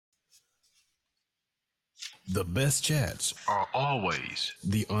The best chats are always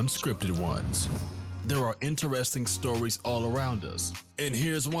the unscripted ones. There are interesting stories all around us, and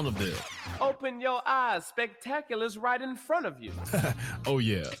here's one of them. Open your eyes, spectacular's right in front of you. Oh,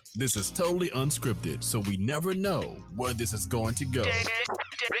 yeah, this is totally unscripted, so we never know where this is going to go.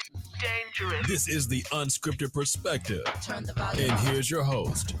 Dangerous. This is the unscripted perspective. And here's your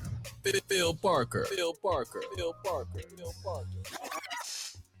host, Phil Parker.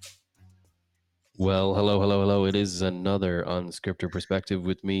 Well, hello. It is another Unscripted Perspective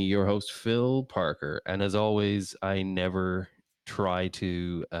with me, your host, Phil Parker. And as always, I never try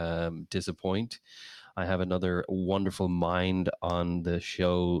to disappoint. I have another wonderful mind on the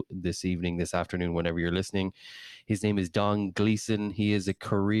show this evening, this afternoon, whenever you're listening. His name is Don Gleason. He is a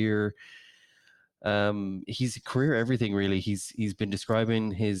career... he's career everything, really. He's been describing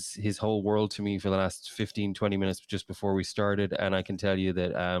his whole world to me for the last 15-20 minutes just before we started, and I can tell you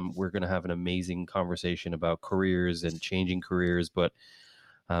that we're going to have an amazing conversation about careers and changing careers, but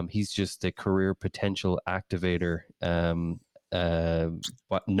he's just a career potential activator,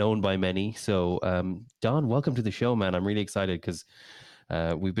 but known by many. So Don, welcome to the show, man. I'm really excited because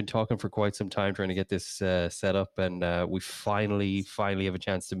we've been talking for quite some time trying to get this set up, and we finally have a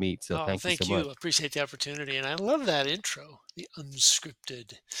chance to meet. So thank you so much. I appreciate the opportunity, and I love that intro, the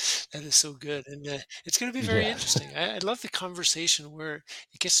unscripted. That is so good, and it's going to be very interesting. I love the conversation where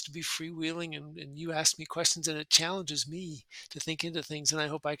it gets to be freewheeling, and you ask me questions, and it challenges me to think into things, and I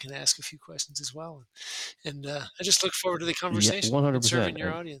hope I can ask a few questions as well. And I just look forward to the conversation. 100%. And serving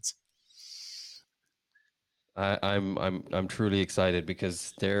your audience. I'm truly excited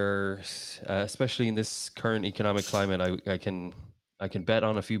because there's especially in this current economic climate, I can bet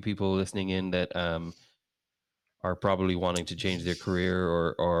on a few people listening in that are probably wanting to change their career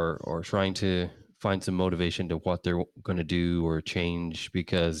or trying to find some motivation to what they're going to do or change,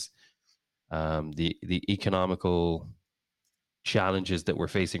 because the economical challenges that we're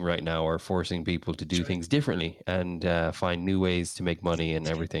facing right now are forcing people to do things differently and find new ways to make money and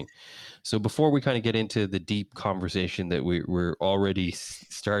everything. So before we kind of get into the deep conversation that we're already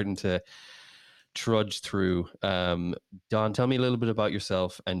starting to trudge through, Don, tell me a little bit about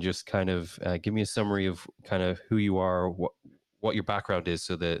yourself and just kind of give me a summary of kind of who you are, what your background is,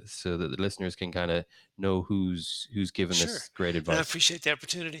 so that the listeners can kind of know who's given this great advice. And I appreciate the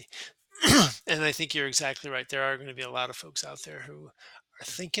opportunity. And I think you're exactly right. There are going to be a lot of folks out there who are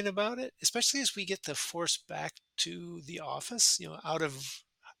thinking about it, especially as we get the force back to the office, out of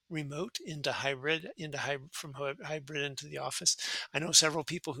remote into hybrid, from hybrid into the office. I know several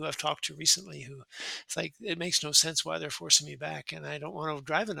people who I've talked to recently who it's like, it makes no sense why they're forcing me back, and I don't want to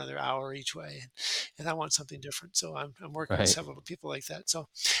drive another hour each way, and I want something different. So I'm working with several people like that. So,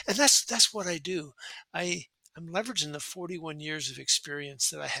 and that's what I do. I'm leveraging the 41 years of experience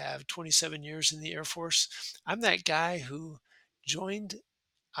that I have, 27 years in the Air Force. I'm that guy who joined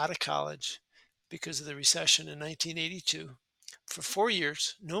out of college because of the recession in 1982 for 4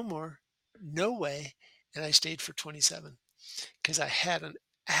 years, no more, no way. And I stayed for 27 because I had an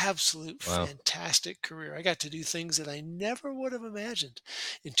absolute fantastic career. I got to do things that I never would have imagined.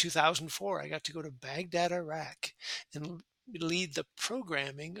 In 2004, I got to go to Baghdad, Iraq, and lead the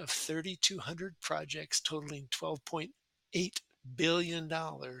programming of 3,200 projects totaling $12.8 billion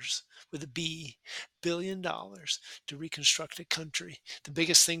with a B, $billion to reconstruct a country. The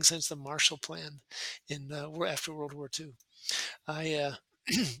biggest thing since the Marshall Plan after World War II. I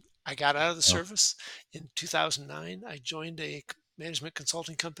got out of the service in 2009. I joined a management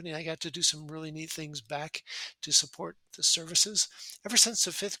consulting company. I got to do some really neat things back to support the services. Ever since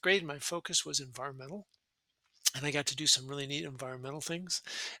the 5th grade, my focus was environmental. And I got to do some really neat environmental things,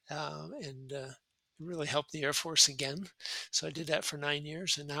 and really helped the Air Force again. So I did that for 9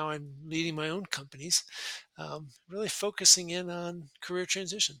 years, and now I'm leading my own companies, really focusing in on career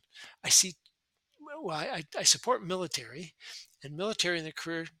transition. I support military, and military in the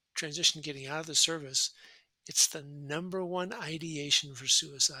career transition, getting out of the service. It's the number one ideation for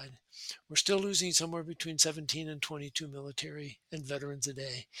suicide. We're still losing somewhere between 17 and 22 military and veterans a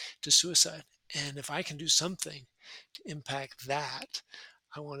day to suicide. And if I can do something to impact that,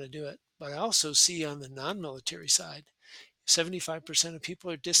 I want to do it. But I also see on the non-military side, 75% of people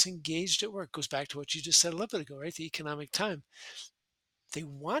are disengaged at work. Goes back to what you just said a little bit ago, right? The economic time. They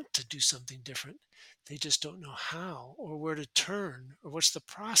want to do something different. They just don't know how or where to turn or what's the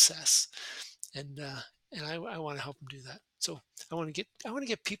process. And I want to help them do that. So I want to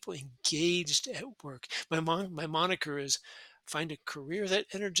get people engaged at work. My moniker is find a career that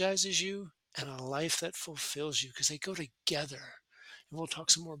energizes you and a life that fulfills you, because they go together. And we'll talk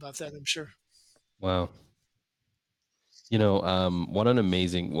some more about that, I'm sure. Wow. What an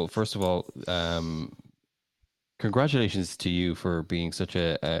amazing, well, first of all, congratulations to you for being such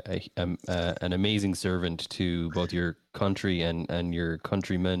an amazing servant to both your country and your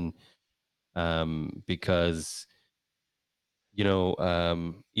countrymen. Because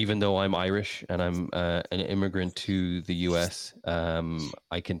even though I'm Irish and I'm an immigrant to the US,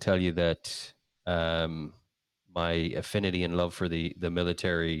 I can tell you that my affinity and love for the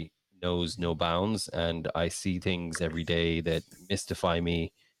military knows no bounds, and I see things every day that mystify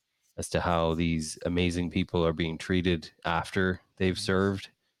me as to how these amazing people are being treated after they've served.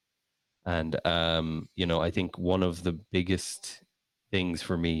 And I think one of the biggest things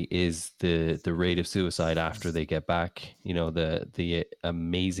for me is the rate of suicide after they get back. The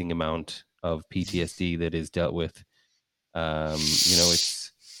amazing amount of PTSD that is dealt with.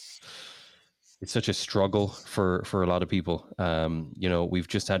 It's such a struggle for a lot of people. We've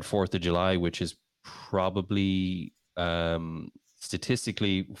just had 4th of July, which is probably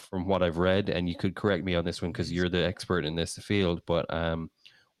statistically, from what I've read, and you could correct me on this one because you're the expert in this field, but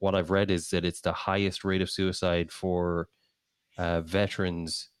what I've read is that it's the highest rate of suicide for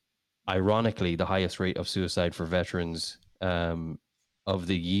veterans. Ironically, the highest rate of suicide for veterans of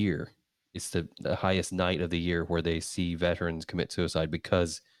the year. It's the highest night of the year where they see veterans commit suicide,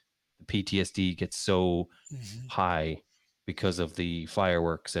 because the PTSD gets so high because of the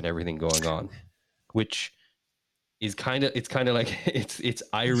fireworks and everything going on, which is kind of like it's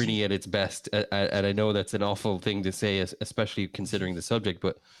irony at its best. And I know that's an awful thing to say, especially considering the subject,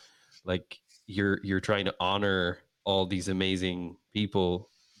 but like you're trying to honor all these amazing people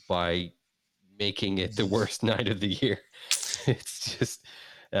by making it the worst night of the year. It's just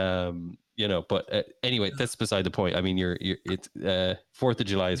but anyway, that's beside the point. I mean, it's 4th of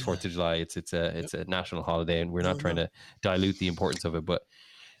July is 4th of July. It's a national holiday, and we're not trying to dilute the importance of it, but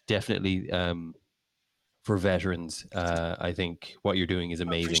definitely for veterans, I think what you're doing is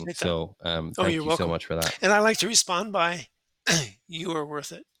amazing. So thank you welcome so much for that. And I like to respond by, you are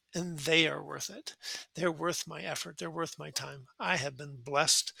worth it, and they are worth it. They're worth my effort. They're worth my time. I have been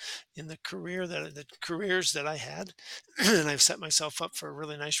blessed in the careers that I had, and I've set myself up for a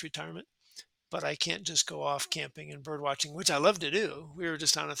really nice retirement. But I can't just go off camping and bird watching, which I love to do. We were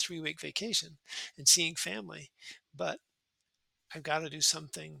just on a 3-week vacation and seeing family, but I've got to do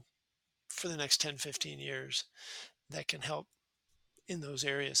something for the next 10, 15 years that can help in those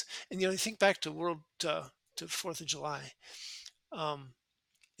areas. And, think back to 4th of July.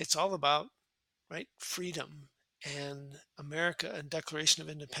 It's all about, right, freedom and America and Declaration of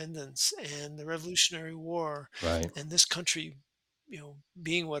Independence and the Revolutionary War, Right. and this country,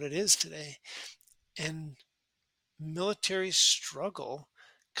 being what it is today, and military struggle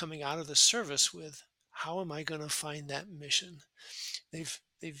coming out of the service with, how am I going to find that mission? They've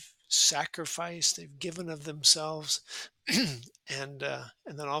sacrificed, they've given of themselves, and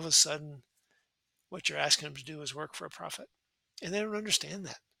then all of a sudden, what you're asking them to do is work for a profit, and they don't understand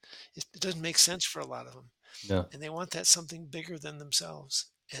that. It doesn't make sense for a lot of them. No. And they want that something bigger than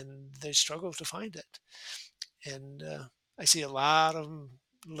themselves, and they struggle to find it. And I see a lot of them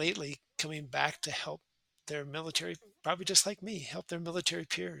lately coming back to help their military, probably just like me, help their military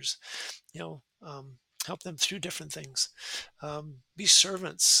peers, help them through different things, be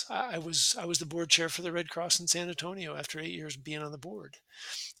servants. I was the board chair for the Red Cross in San Antonio after 8 years being on the board,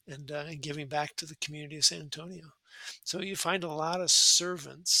 and giving back to the community of San Antonio. So you find a lot of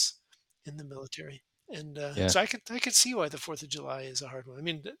servants in the military. And so I could see why the 4th of July is a hard one. I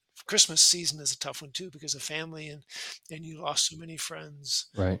mean, the Christmas season is a tough one too, because of family, and you lost so many friends,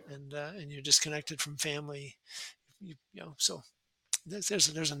 Right. and you're disconnected from family. So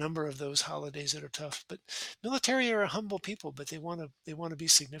there's a number of those holidays that are tough. But military are a humble people, but they want to be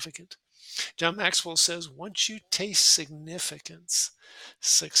significant. John Maxwell says, once you taste significance,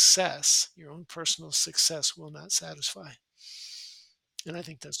 success, your own personal success, will not satisfy. And I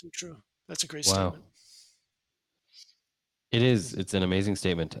think that's so true. That's a great statement. It is. It's an amazing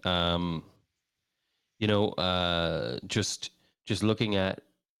statement. Just looking at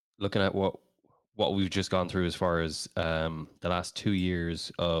what we've just gone through as far as the last 2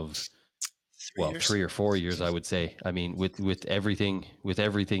 years of 3 or 4 years, I would say. I mean, with everything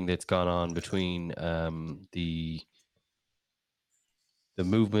that's gone on between the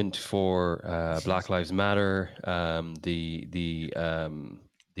movement for Black Lives Matter, the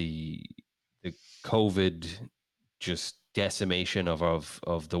COVID just decimation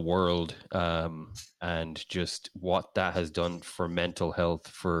of the world, and just what that has done for mental health,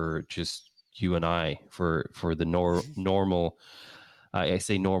 for just you and I, for the normal, I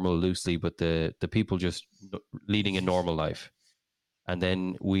say normal loosely, but the people just leading a normal life. And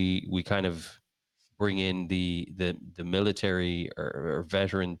then we kind of bring in the military or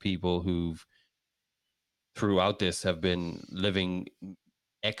veteran people who've throughout this have been living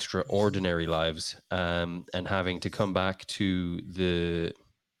extraordinary lives, and having to come back to the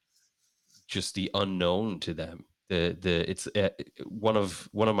unknown to them. It's one of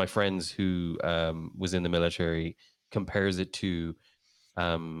my friends who was in the military compares it to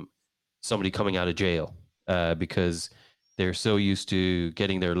somebody coming out of jail, because they're so used to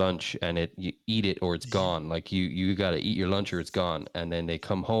getting their lunch and you eat it or it's gone. Like you got to eat your lunch or it's gone. And then they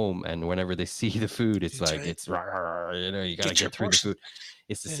come home, and whenever they see the food, it's That's like, right. it's, you know, you got to Get your get through the portion. food.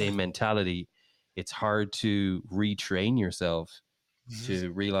 It's the Yeah. same mentality. It's hard to retrain yourself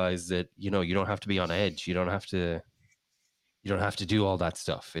to realize that, you know, you don't have to be on edge. You don't have to do all that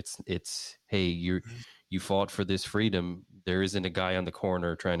stuff. It's hey, you fought for this freedom. There isn't a guy on the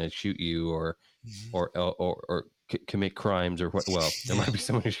corner trying to shoot you or commit crimes or what. Well, there might be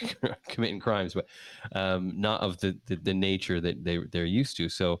someone who's committing crimes, but not of the nature that they're used to.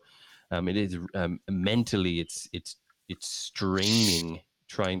 So it is mentally, it's straining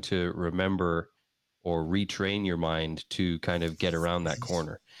trying to remember or retrain your mind to kind of get around that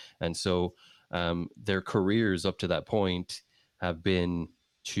corner. And so their careers up to that point have been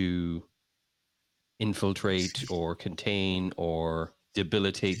to infiltrate or contain or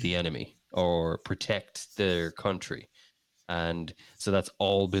debilitate the enemy or protect their country. And so that's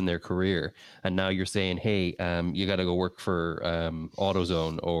all been their career. And now you're saying, hey, you got to go work for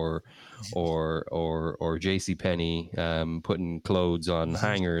AutoZone or JCPenney, putting clothes on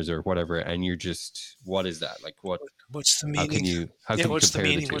hangers or whatever. And you're just, what is that? Like, What's the meaning? how can you what's the compare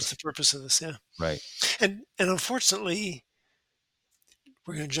meaning? the two? What's the purpose of this? Yeah. Right. And unfortunately,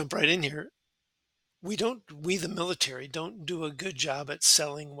 we're going to jump right in here. We, the military, don't do a good job at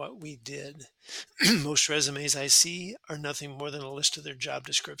selling what we did. Most resumes I see are nothing more than a list of their job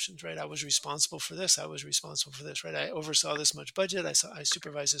descriptions, right? I was responsible for this. I was responsible for this, right? I oversaw this much budget. I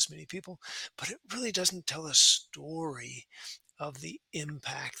supervised this many people, but it really doesn't tell a story of the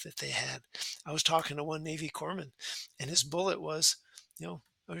impact that they had. I was talking to one Navy corpsman, and his bullet was, I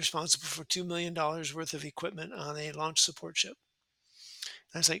was responsible for $2 million worth of equipment on a launch support ship.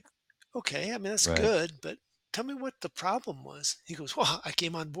 And I was like, okay, I mean, that's Right. good, but tell me what the problem was. He goes, well, I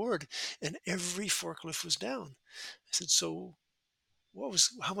came on board and every forklift was down. I said, so what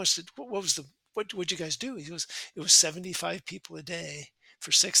what'd you guys do? He goes, it was 75 people a day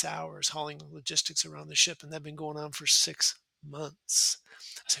for 6 hours hauling logistics around the ship. And that'd been going on for 6 months.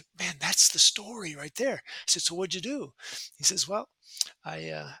 I said, man, that's the story right there. I said, so what'd you do? He says, well,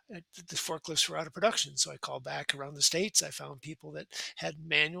 the forklifts were out of production. So I called back around the States. I found people that had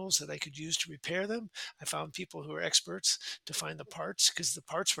manuals that I could use to repair them. I found people who were experts to find the parts because the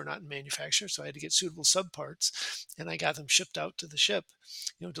parts were not in manufacture. So I had to get suitable subparts, and I got them shipped out to the ship,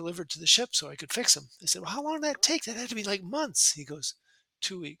 delivered to the ship so I could fix them. I said, well, how long did that take? That had to be like months. He goes,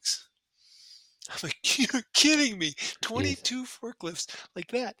 2 weeks. I'm like, you're kidding me. 22 forklifts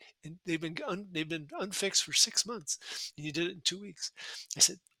like that. And they've been unfixed for 6 months. And you did it in 2 weeks. I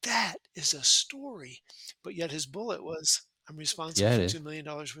said, that is a story. But yet his bullet was, I'm responsible for $2 million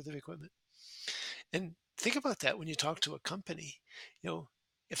worth of equipment. And think about that when you talk to a company.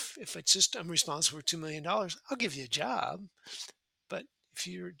 If it's just, I'm responsible for $2 million, I'll give you a job. But if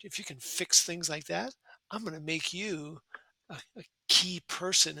you can fix things like that, I'm going to make you a key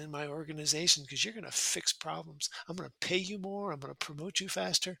person in my organization because you're going to fix problems. I'm going to pay you more. I'm going to promote you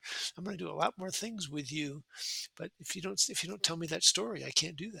faster. I'm going to do a lot more things with you. But if you don't tell me that story, I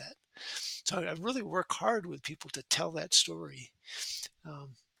can't do that. So I really work hard with people to tell that story. But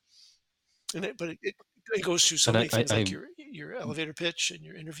it goes through so many things, like your elevator pitch and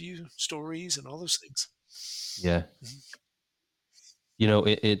your interview stories and all those things. Yeah.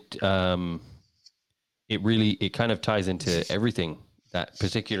 It kind of ties into everything. That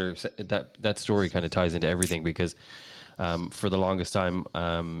particular that story kind of ties into everything because for the longest time,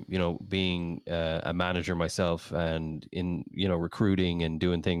 being a manager myself and in recruiting and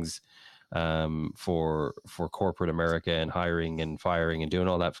doing things for corporate America and hiring and firing and doing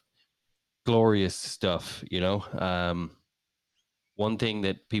all that glorious stuff, one thing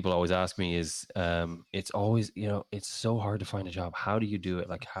that people always ask me is it's always, it's so hard to find a job. How do you do it?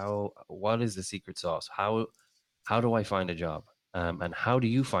 Like what is the secret sauce? How do I find a job? And how do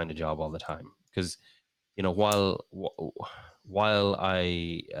you find a job all the time? Because, while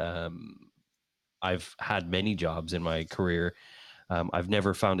I've had many jobs in my career, I've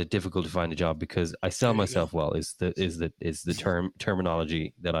never found it difficult to find a job because I sell myself well is the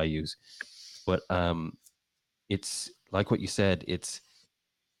terminology that I use. But it's like what you said, it's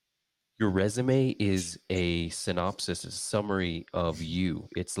your resume is a synopsis, a summary of you.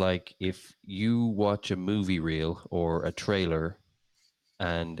 It's like if you watch a movie reel or a trailer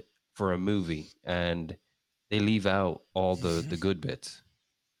and for a movie and they leave out all the Mhm. good bits.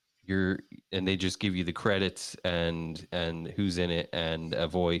 And they just give you the credits and who's in it and a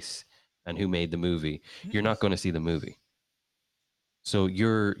voice and who made the movie. You're not going to see the movie. So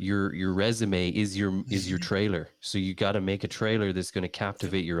your resume is your Mhm. trailer. So you got to make a trailer that's going to Yep.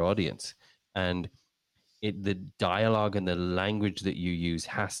 captivate your audience. And the dialogue and the language that you use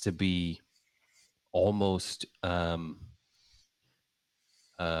has to be almost um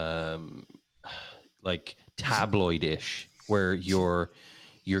like tabloid-ish, where you're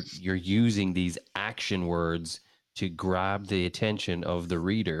using these action words to grab the attention of the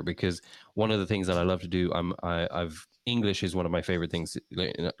reader. Because one of the things that I love to do, I've English is one of my favorite things,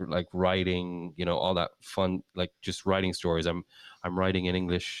 like writing, all that fun, like just writing stories. I'm writing in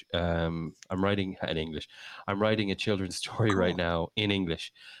English. I'm writing a children's story right Cool. now in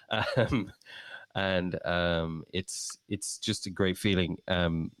English. Um, and it's just a great feeling.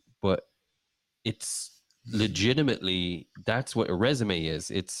 But it's Mhm. legitimately, that's what a resume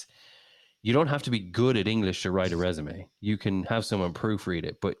is. It's You don't have to be good at English to write a resume. You can have someone proofread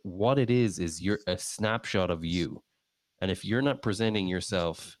it, but what it is you're a snapshot of you. And if you're not presenting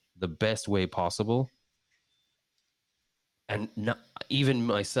yourself the best way possible, and not, even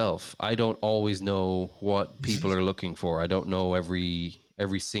myself, I don't always know what people Mhm. are looking for. I don't know every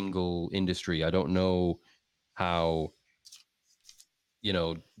single industry. I don't know how,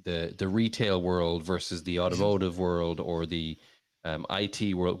 the retail world versus the Mhm. automotive world or the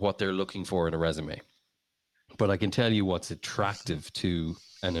IT world, what they're looking for in a resume. But I can tell you what's Mhm. attractive to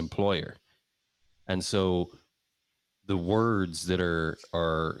an employer. And so the words that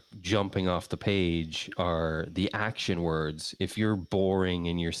are jumping off the page are the action words. If you're boring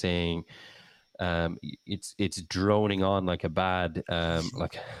and you're saying, it's droning on like a bad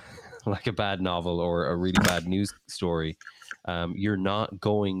like a bad novel or a really bad news story, you're not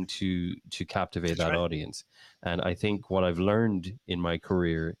going to captivate That's that right. audience. And I think what I've learned in my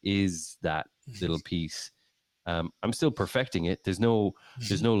career is that little Mhm. piece. I'm still perfecting it. There's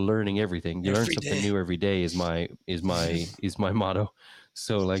Mhm. no learning everything. You learn Every something day. new every day is my is Mhm. my is my motto.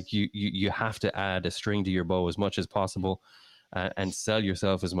 So like you have to add a string to your bow as much as possible, and sell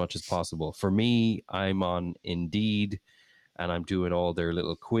yourself as much as possible. For me, I'm on Indeed, and I'm doing all their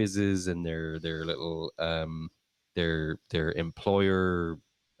little quizzes and their little their employer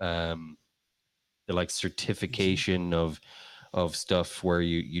the like Mhm. certification of stuff, where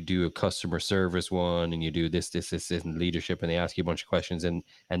you do a customer service one and you do this in leadership, and they ask you a bunch of questions, and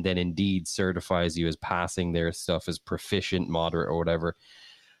then Indeed certifies you as passing their stuff as proficient, moderate, or whatever.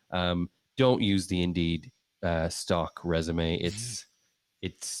 Don't use the Indeed stock resume. Mhm.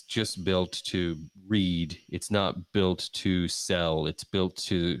 It's just built to read. It's not built to sell. It's built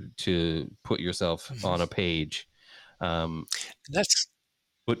to put yourself Mhm. on a page. Um, That's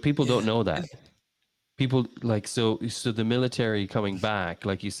but people don't yeah. know And that. People like, so the military coming back,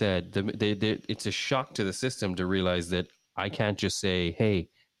 like you said, it's a shock to the system to realize that I can't just say, hey,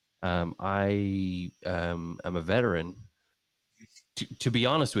 I am a veteran. To be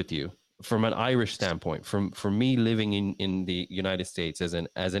honest with you, from an Irish standpoint, from me living in the United States as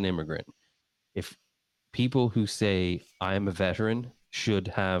an immigrant, if people who say I'm a veteran should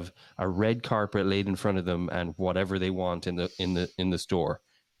have a red carpet laid in front of them and whatever they want in the store,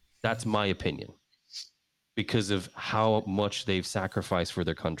 that's Mhm. my opinion, because of how much they've sacrificed for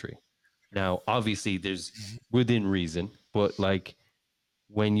their country. Now, obviously, there's Mhm. within reason, but like,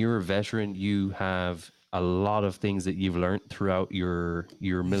 when you're a veteran, you have a lot of things that you've learned throughout your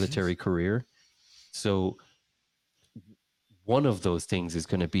Mhm. military career. So one of those things is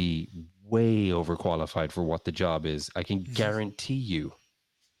going to be way overqualified for what the job is. I can Mhm. guarantee you.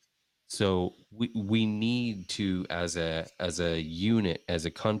 So we need to, as a unit, as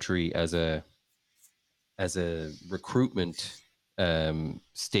a country, as a recruitment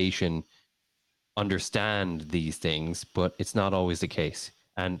station, understand these things, but it's not always the case.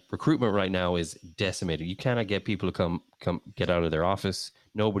 And recruitment right now is decimated. You cannot get people to come get out of their office.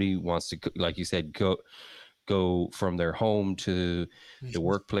 Nobody wants to, like you said, go from their home to the Mhm.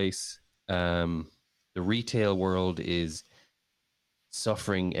 workplace. The retail world is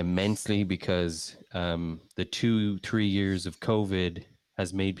suffering immensely because the 2-3 years of COVID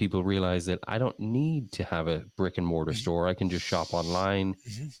has made people realize that I don't need to have a brick and mortar Mhm. store. I can just shop online.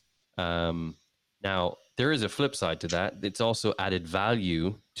 Mhm. um, Now, there is a flip side to that. It's also added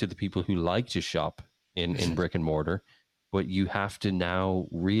value to the people who like to shop in Mhm. brick and mortar, but you have to now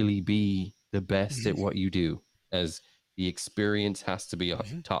really be the best Mhm. at what you do, as the experience has to be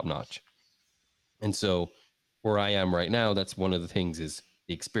Mhm. top notch. And so, where I am right now, that's one of the things, is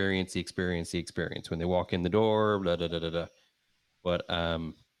the experience, the experience, the experience. When they walk in the door, blah, blah, blah, blah, blah. But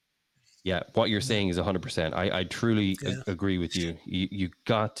Yeah, what you're Mm, saying is 100%. I truly yeah, agree with you. You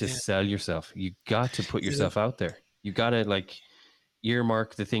got to yeah, sell yourself. You got to put you know, yourself out there. You got to like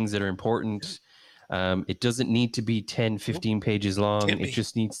earmark the things that are yeah. important. It doesn't need to be 10, Nope, 15 pages long. can't It be.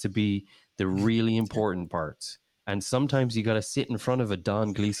 just needs to be the Mhm. really Yeah. important parts. And sometimes you got to sit in front of a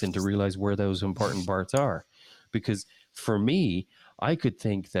Don Gleason to realize where those important parts are. Because for me, I could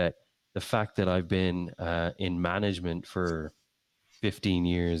think that the fact that I've been in management for 15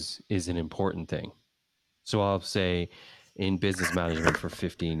 years is an important thing. So I'll say in business management for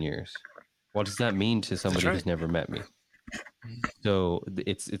 15 years. What does that mean to That's somebody right. who's never met me? Mhm. So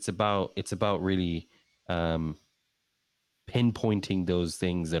it's about really um, pinpointing those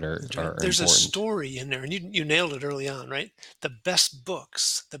things that That's right. are There's a important. story in there, and you nailed it early on, right? The best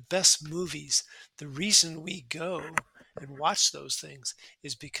books, the best movies, the reason we go and watch those things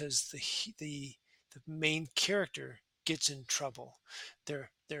is because the main character gets in trouble. They're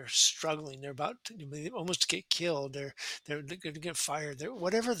struggling. They're about to they almost get killed. They're going to get fired.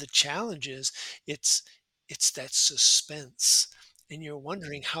 Whatever the challenge is, it's it's that suspense, and you're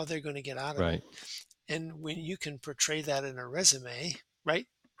wondering how they're going to get out of it. Right. And when you can portray that in a resume, right?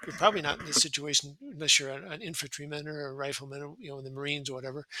 You're probably not in this situation unless you're an infantryman or a rifleman, or, in the Marines or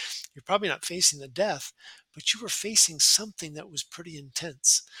whatever. You're probably not facing the death, but you were facing something that was pretty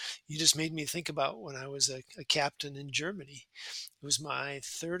intense. You just made me think about when I was a captain in Germany. It was my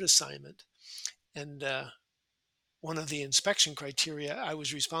third assignment, and one of the inspection criteria I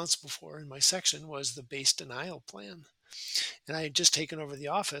was responsible for in my section was the base denial plan. And I had just taken over the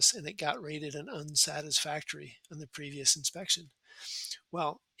office and it got rated an unsatisfactory on the previous inspection.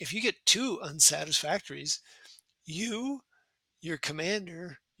 Well, if you get two unsatisfactories, you, your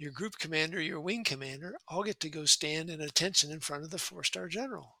commander, your group commander, your wing commander all get to go stand in attention in front of the four-star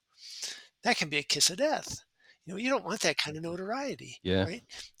general. That can be a kiss of death. You don't want that kind of notoriety, Yeah. right?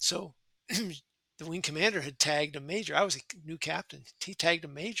 So the wing commander had tagged a major. I was a new captain. He tagged a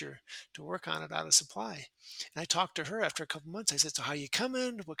major to work on it out of supply. And I talked to her after a couple months. I said, "So how you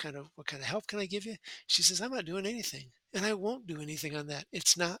coming? What kind of help can I give you?" She says, "I'm not doing anything. And I won't do anything on that.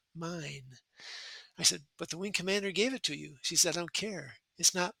 It's not mine." I said, "But the wing commander gave it to you." She said, "I don't care.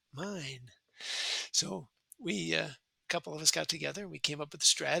 It's not mine." So a couple of us got together and we came up with a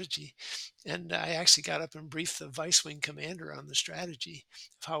strategy. And I actually got up and briefed the vice wing commander on the strategy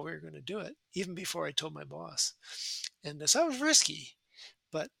of how we were going to do it, even before I told my boss. And so I was risky,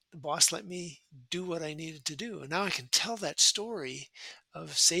 but the boss let me do what I needed to do. And now I can tell that story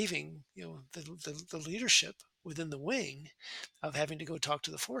of saving, the leadership within the wing of having to go talk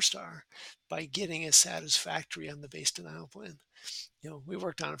to the four-star by getting a satisfactory on the base denial plan. We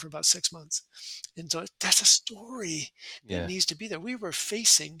worked on it for about 6 months. And so that's a story that Yeah. needs to be there. We were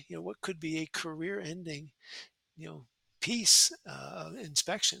facing, what could be a career ending, you know, piece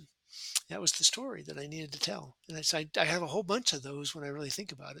inspection. That was the story that I needed to tell. And I have a whole bunch of those when I really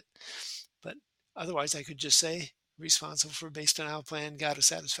think about it. But otherwise, I could just say responsible for base denial plan, got a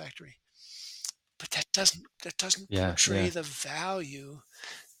satisfactory. But that doesn't Yeah. portray Yeah. the value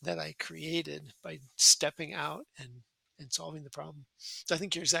that I created by stepping out and solving the problem. So I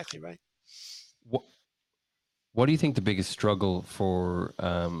think you're exactly right. What What do you think the biggest struggle for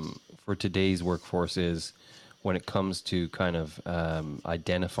today's workforce is when it comes to kind of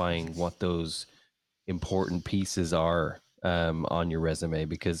identifying what those important pieces are on your resume?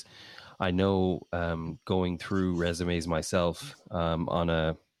 Because I know going through resumes myself on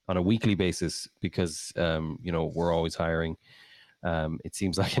a weekly basis, because we're always hiring. It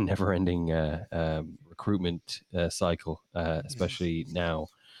seems like a never-ending recruitment cycle, Mhm. especially now.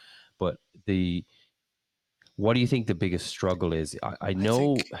 But the what do you think the biggest struggle is? I I think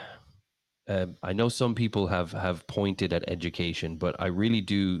know I know some people have pointed at education, but I really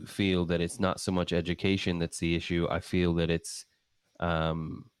do feel that it's not so much education that's the issue. I feel that it's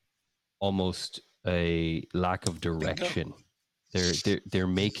um, almost a lack of bingo. direction. They're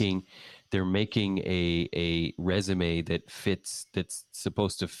making a resume that's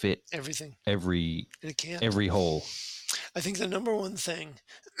supposed to fit Everything. every And it can't. every hole. I think the number one thing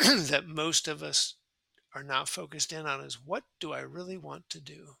that most of us are not focused in on is, what do I really want to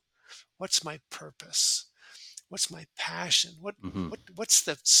do? What's my purpose? What's my passion? Hmm. What's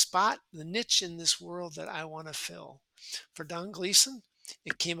the spot, the niche in this world that I want to fill? For Don Gleason,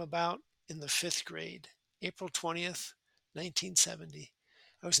 it came about in the fifth grade, April 20th, 1970.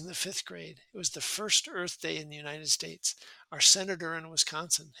 I was in the fifth grade. It was the first Earth Day in the United States. Our senator in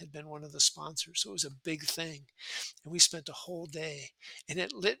Wisconsin had been one of the sponsors, so it was a big thing. And we spent a whole day, and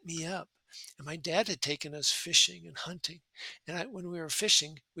it lit me up And my dad had taken us fishing and hunting. And when we were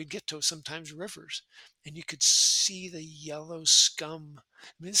fishing, we'd get to sometimes rivers, and you could see the yellow scum. I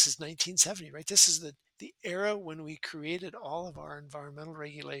mean, this is 1970, right? This is the era when we created all of our environmental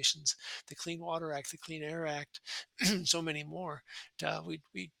regulations, the Clean Water Act, the Clean Air Act, so many more.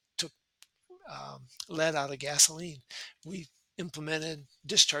 We took lead out of gasoline. We implemented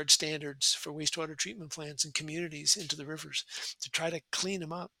discharge standards for wastewater treatment plants and communities into the rivers to try to clean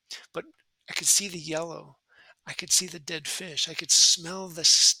them up. But I could see the yellow. I could see the dead fish. I could smell the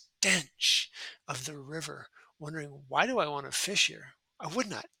stench of the river, wondering, why do I want to fish here? I would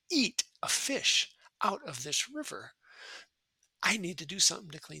not eat a fish out of this river. I need to do something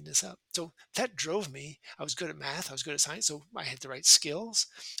to clean this up. So that drove me. I was good at math. I was good at science. So I had the right skills.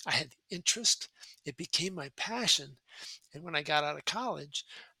 I had the interest. It became my passion. And when I got out of college,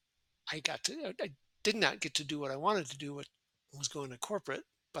 I did not get to do what I wanted to do, what was going to corporate,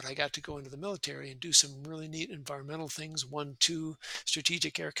 but I got to go into the military and do some really neat environmental things. Won 2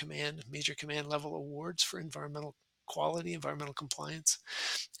 Strategic Air Command, Major Command level awards for environmental quality, environmental compliance.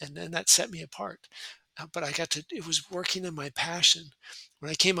 And then that set me apart. But it was working in my passion. When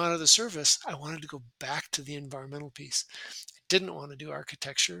I came out of the service, I wanted to go back to the environmental piece. I didn't want to do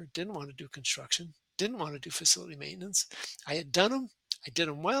architecture, didn't want to do construction, didn't want to do facility maintenance. I had done them. I did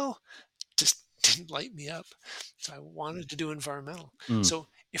them well, just didn't light me up. So I wanted to do environmental. Mm. So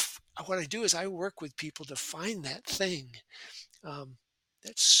what I do is I work with people to find that thing,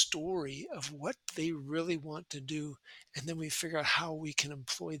 that story of what they really want to do. And then we figure out how we can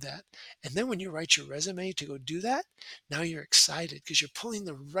employ that. And then when you write your resume to go do that, now you're excited because you're pulling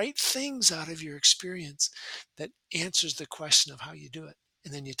the right things out of your experience that answers the question of how you do it.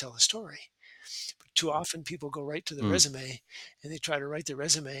 And then you tell a story. But too often people go right to the resume, and they try to write the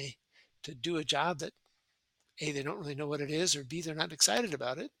resume to do a job that A, they don't really know what it is, or B, they're not excited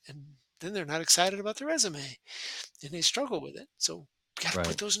about it. And then they're not excited about the resume and they struggle with it. So you got to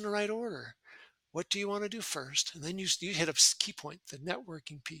put those in the right order. What do you want to do first? And then you hit a key point, the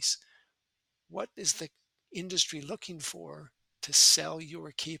networking piece. What is the industry looking for to sell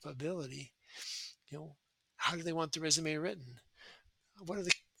your capability? How do they want the resume written? What are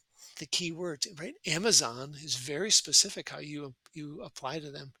the key words, right? Amazon is very specific how you apply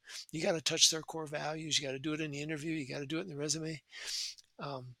to them. You got to touch their core values. You got to do it in the interview. You got to do it in the resume.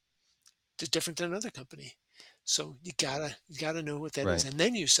 It's different than another company. So you gotta know what that is, and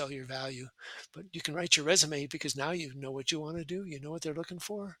then you sell your value. But you can write your resume because now you know what you want to do. You know what they're looking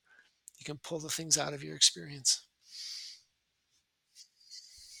for. You can pull the things out of your experience.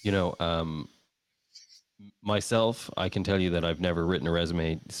 Myself, I can tell you that I've never written a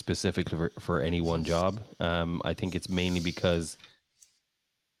resume specifically for any one job. I think it's mainly because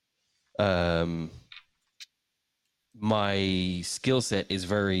my skill set is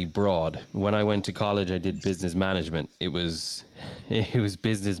very broad. When I went to college, I did business management. It was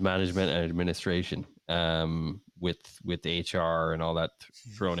business management and administration, with HR and all that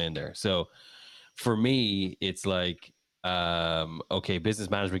thrown in there. So for me, it's like, okay,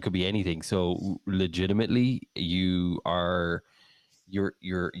 business management could be anything. So legitimately, you're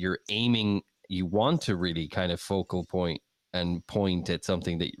aiming, you want to really kind of focal point and point at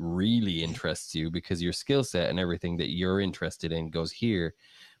something that really interests you because your skill set and everything that you're interested in goes here.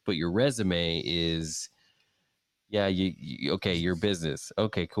 But your resume is, okay, your business.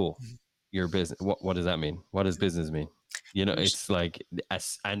 Okay, cool. Your business. What does that mean? What does business mean? It's like,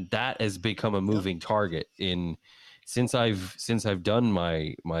 and that has become a moving target since I've done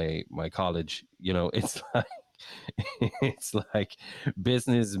my college. It's like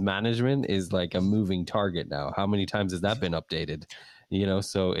business management is like a moving target now. How many times has that been updated?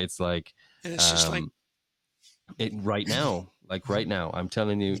 So it's like, and it's just like right now, I'm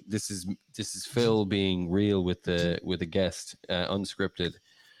telling you, this is Phil being real with the guest, unscripted.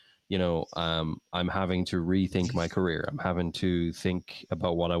 I'm having to rethink my career. I'm having to think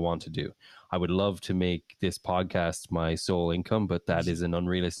about what I want to do. I would love to make this podcast my sole income, but that is an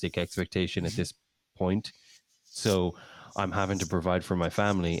unrealistic expectation at this point. So I'm having to provide for my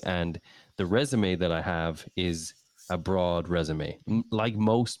family, and the resume that I have is a broad resume, like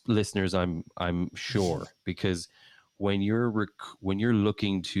most listeners, I'm sure, because when you're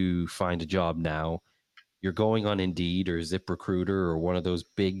looking to find a job now, you're going on Indeed or ZipRecruiter or one of those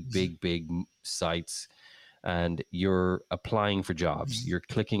big sites, and you're applying for jobs. You're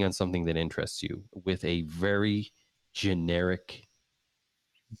clicking on something that interests you with a very generic,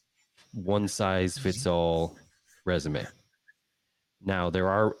 one-size-fits-all resume. Now, there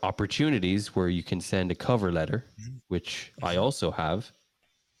are opportunities where you can send a cover letter, which I also have,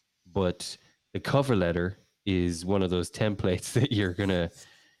 but the cover letter is one of those templates that you're going to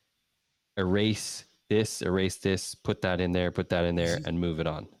erase this, put that in there, and move it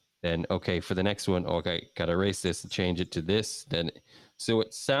on. Then, okay, for the next one, okay, got to erase this and change it to this. Then, so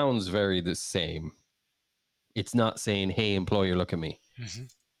it sounds very the same. It's not saying, hey, employer, look at me. Mm-hmm.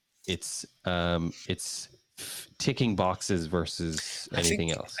 It's ticking boxes versus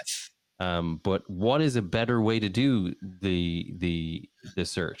anything else. But what is a better way to do the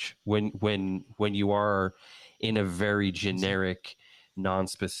search when you are in a very generic,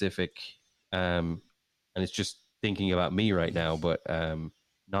 non-specific, and it's just thinking about me right now, but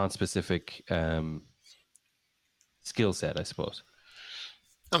non-specific skill set, I suppose.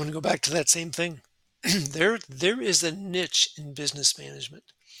 I'm going to go back to that same thing. There is a niche in business management.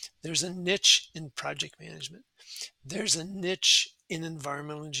 There's a niche in project management. There's a niche in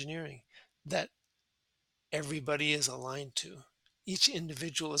environmental engineering that everybody is aligned to. Each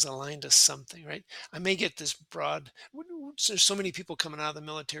individual is aligned to something, right? I may get this broad. There's so many people coming out of the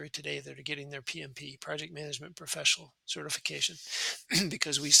military today that are getting their PMP, project management professional certification,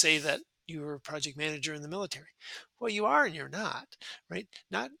 because we say that you're a project manager in the military. Well, you are and you're not, right?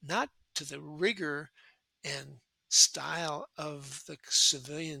 Not to the rigor and style of the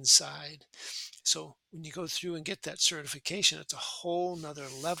civilian side. So when you go through and get that certification, it's a whole nother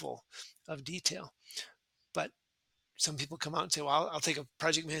level of detail. But some people come out and say, well, I'll take a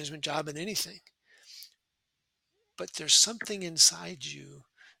project management job in anything. But there's something inside you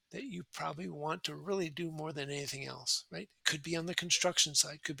that you probably want to really do more than anything else, right? Could be on the construction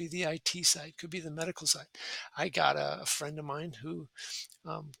side, could be the IT side, could be the medical side. I got a friend of mine who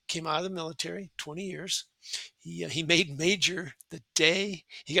came out of the military, 20 years. He made major the day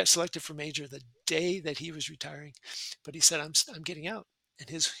he got selected for major, the day that he was retiring. But he said, I'm getting out. And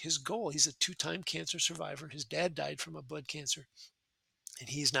his goal, he's a 2-time cancer survivor. His dad died from a blood cancer. And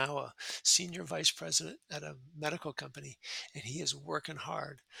he's now a senior vice president at a medical company, and he is working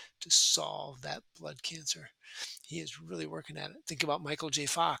hard to solve that blood cancer. He is really working at it. Think about Michael J.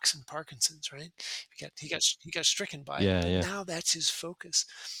 Fox and Parkinson's, right? He got stricken by it. But now that's his focus.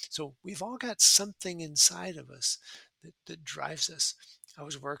 So we've all got something inside of us that drives us. I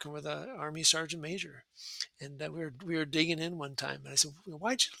was working with an Army Sergeant Major, and we were digging in one time, and I said,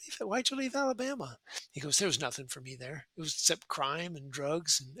 "Why'd you leave Alabama?" He goes, "There was nothing for me there. It was except crime and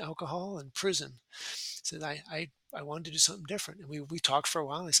drugs and alcohol and prison." He said, I wanted to do something different. And we talked for a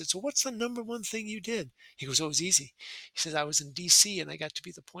while. I said, "So what's the number one thing you did?" He goes, "Oh, it was easy." He says, "I was in DC and I got to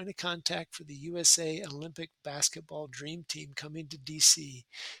be the point of contact for the USA Olympic basketball dream team coming to DC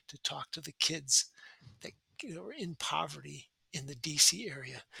to talk to the kids that were in poverty in the DC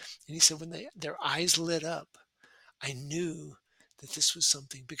area." And he said, when their eyes lit up, I knew that this was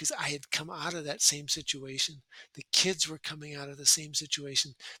something, because I had come out of that same situation. The kids were coming out of the same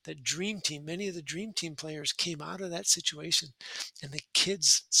situation. That dream team, many of the dream team players came out of that situation, and the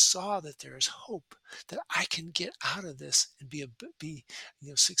kids saw that there is hope, that I can get out of this and be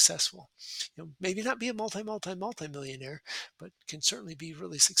successful. Maybe not be a multi-millionaire, but can certainly be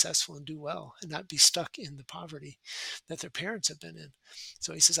really successful and do well and not be stuck in the poverty that their parents have been in.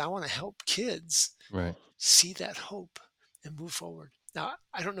 So he says, I want to help kids see that hope and move forward. Now,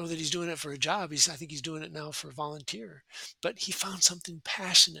 I don't know that he's doing it for a job. I think he's doing it now for volunteer, but he found something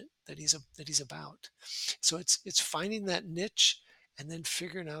passionate that he's about. So it's finding that niche and then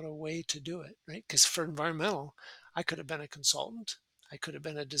figuring out a way to do it, right? Because for environmental, I could have been a consultant. I could have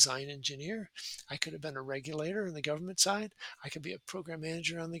been a design engineer. I could have been a regulator on the government side. I could be a program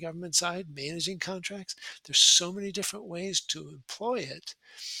manager on the government side, managing contracts. There's so many different ways to employ it.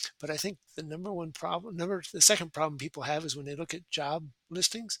 But I think the second problem people have is when they look at job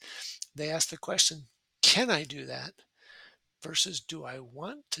listings, they ask the question, can I do that? Versus, do I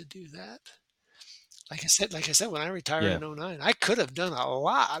want to do that? Like I said, when I retired in 2009, I could have done a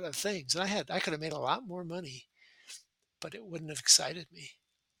lot of things. And I could have made a lot more money, but it wouldn't have excited me.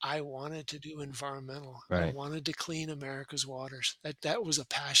 I wanted to do environmental. I wanted to clean America's waters. That was a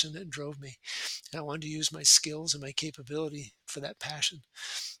passion that drove me. And I wanted to use my skills and my capability for that passion.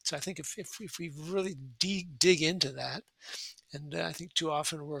 So I think if we really dig into that, and I think too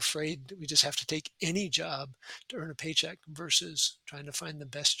often we're afraid that we just have to take any job to earn a paycheck versus trying to find the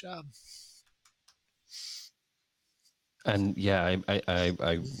best job. And yeah,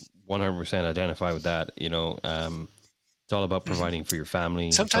 I 100% identify with that. It's all about providing for your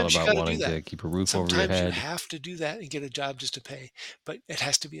family. Sometimes it's all about wanting to keep a roof over your head. Sometimes you have to do that and get a job just to pay, but it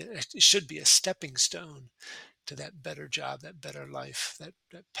should be a stepping stone to that better job, that better life, that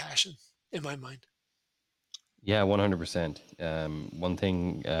passion, in my mind. Yeah, 100%. One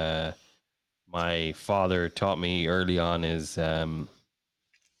thing my father taught me early on is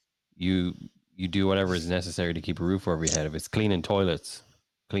you do whatever is necessary to keep a roof over your head. If it's cleaning toilets,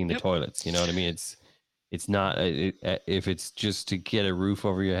 clean the Yep. toilets. You know what I mean? It's not if it's just to get a roof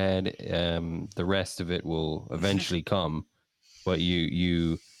over your head. The rest of it will eventually come, but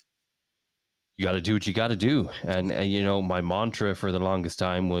you got to do what you got to do. And you know, my mantra for the longest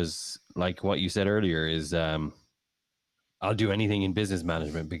time was like what you said earlier is I'll do anything in business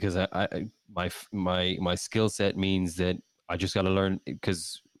management because my skill set means that I just got to learn.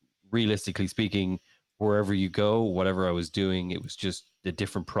 Because realistically speaking, wherever you go, whatever I was doing, it was just a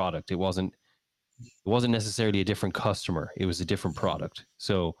different product. It wasn't necessarily a different customer. It was a different product.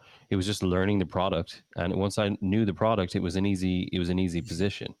 So it was just learning the product. And once I knew the product, it was an easy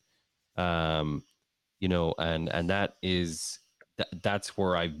position. Um, you know, and that's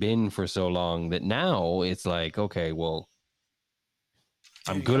where I've been for so long that now it's like, okay, well,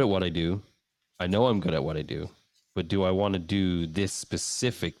 There I'm you good go. at what I do. I know I'm good at what I do, but do I want to do this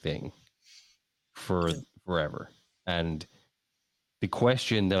specific thing for Yeah. forever? And the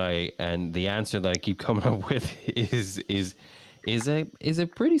answer that I keep coming up with is a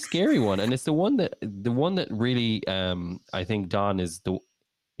pretty scary one, and it's the one that really I think, Don, it's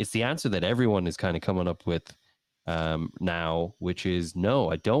the answer that everyone is kind of coming up with now, which is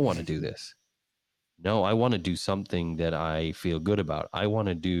no, I don't want to do this. No, I want to do something that I feel good about. I want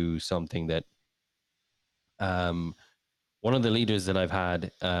to do something that um, one of the leaders that I've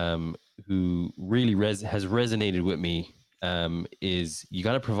had who really has resonated with me is you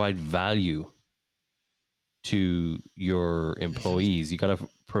got to provide value to your employees. You got to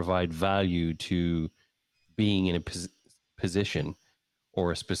provide value to being in a position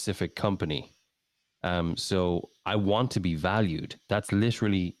or a specific company. So I want to be valued. That's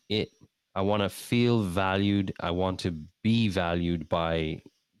literally it. I want to feel valued. I want to be valued by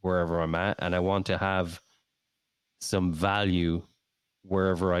wherever I'm at, and I want to have some value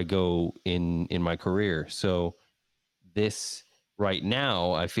wherever I go in my career. So this right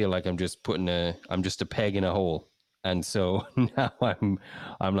now, I feel like I'm just a peg in a hole. And so now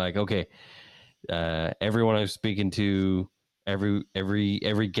I'm like, okay, everyone I'm speaking to,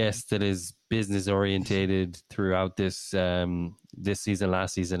 every guest that is business orientated throughout this season,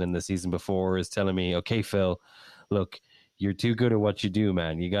 last season, and the season before is telling me, okay, Phil, look, you're too good at what you do,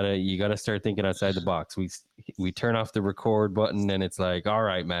 man. You gotta start thinking outside the box. We turn off the record button, and it's like, all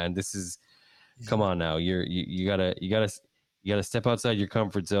right, man, this is come on now. You gotta step outside your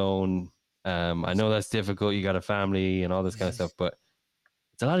comfort zone. I know that's difficult. You got a family and all this kind of stuff, but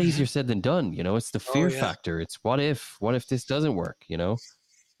it's a lot easier said than done. You know, it's the Oh fear yeah. factor. It's what if this doesn't work? You know,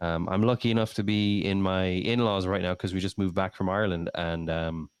 I'm lucky enough to be in my in-laws right now because we just moved back from Ireland, and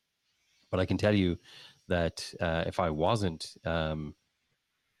but I can tell you that if I wasn't,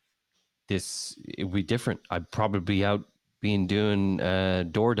 this it would be different. I'd probably be out being doing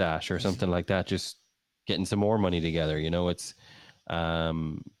DoorDash or something like that, just getting some more money together. You know, it's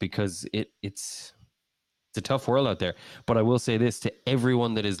because it's a tough world out there. But I will say this to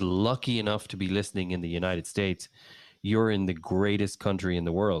everyone that is lucky enough to be listening in the United States, you're in the greatest country in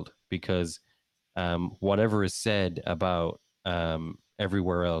the world because whatever is said about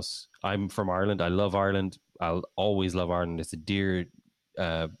everywhere else, I'm from Ireland. I love Ireland. I'll always love Ireland. It's a dear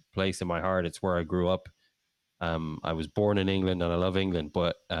place in my heart. It's where I grew up. I was born in England and I love England,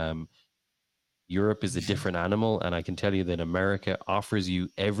 but Europe is a different animal. And I can tell you that America offers you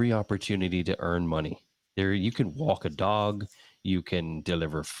every opportunity to earn money. There, you can walk a dog, you can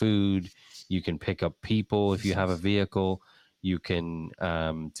deliver food, you can pick up people if you have a vehicle, you can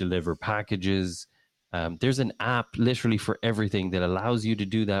deliver packages. There's an app literally for everything that allows you to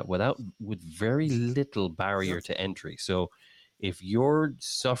do that with very little Yep. barrier to entry. So if you're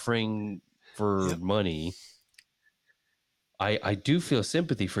suffering for Yep. money, I do feel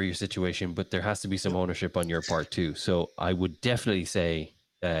sympathy for your situation, but there has to be some Yep. ownership on your part too. So I would definitely say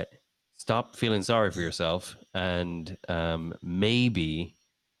that stop feeling sorry for yourself and maybe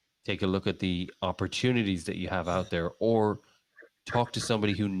take a look at the opportunities that you have out there or talk to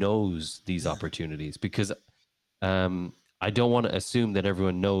somebody who knows these opportunities because I don't want to assume that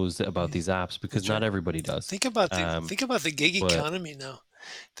everyone knows about these apps because That's not right. everybody does. Think about the Um, think about the gig but economy now.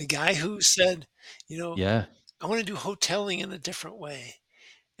 The guy who said, you know, yeah, I want to do hoteling in a different way.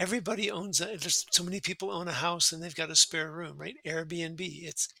 Everybody owns a there's so many people own a house and they've got a spare room, right? Airbnb.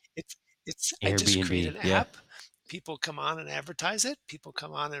 It's I just create Airbnb, an yeah. app, people come on and advertise it, people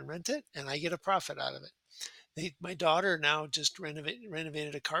come on and rent it, and I get a profit out of it. My daughter now just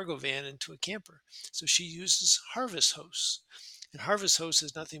renovated a cargo van into a camper. So she uses Harvest Hosts. And Harvest Hosts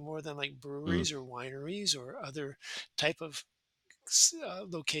is nothing more than like Mm, breweries or wineries or other type of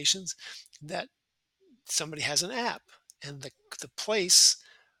locations that somebody has an app and the place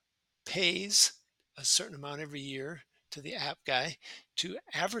pays a certain amount every year to the app guy to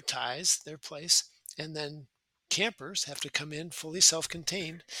advertise their place, and then campers have to come in fully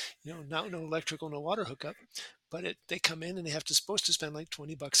self-contained, no electrical, no water hookup, but they come in and they have to supposed to spend like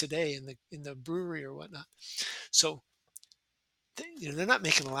 $20 a day in the brewery or whatnot. So they're not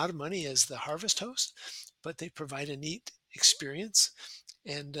making a lot of money as the harvest host, but they provide a neat experience.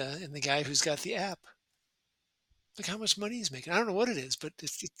 And the guy who's got the app, look how much money he's making. I don't know what it is, but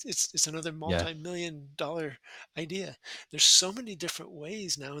it's another Yeah. multi-million-dollar idea. There's so many different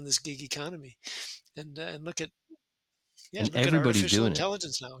ways now in this gig economy, and And look at everybody's artificial doing it.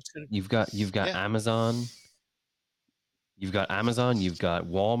 intelligence now. It's gonna You've got yeah. Amazon, you've got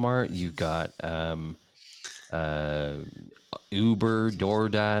Walmart, you've got uh, Uber,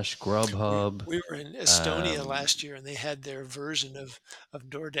 DoorDash, Grubhub. We were in Estonia Um, last year, and they had their version of yeah,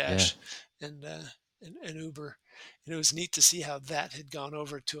 DoorDash and and Uber, and it was neat to see how that had gone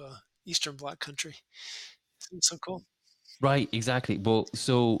over to a Eastern Bloc country. It's so cool. right, exactly. Well,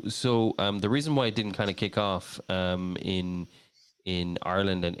 so the reason why it didn't kind of kick off in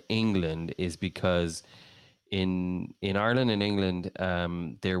Ireland and England is because in Ireland and England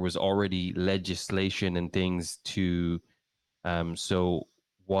there was already legislation and things to so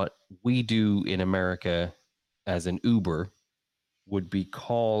what we do in America as an Uber would be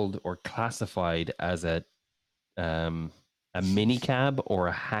called or classified as a mini cab or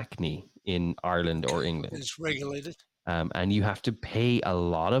a hackney in Ireland or Okay, England. it's regulated. And you have to pay a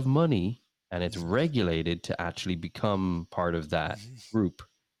lot of money, and it's Mhm. regulated to actually become part of that Mhm. group.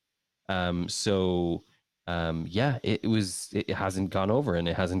 Yeah, it hasn't gone over and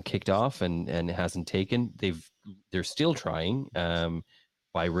it hasn't kicked off and it hasn't taken. They're still trying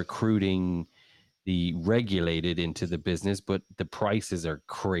by recruiting the regulated into the business, but the prices are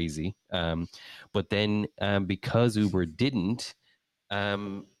crazy. But then because Uber didn't,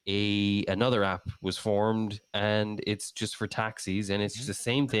 another app was formed, and it's just for taxis, and it's Mhm. the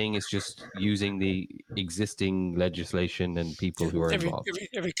same thing. It's just using the existing legislation and people Yeah, who are every involved. every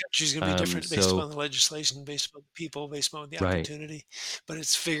every country is going to be different based So upon the legislation, based upon the people, based upon the right, opportunity. But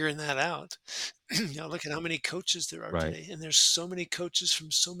it's figuring that out. Look at how many coaches there are right. today, and there's so many coaches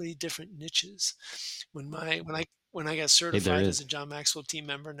from so many different niches. When I got There certified as is. a John Maxwell team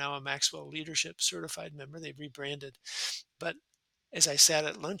member, now a Maxwell Leadership Certified member, they rebranded. But as I sat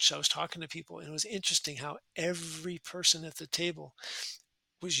at lunch, I was talking to people, and it was interesting how every person at the table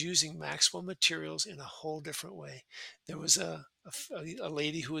was using Maxwell materials in a whole different way. There was a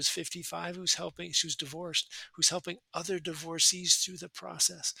lady who was 55 who's helping, she was divorced, who's helping other divorcees through the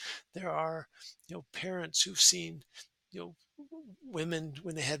process. There are, parents who've seen, you know, women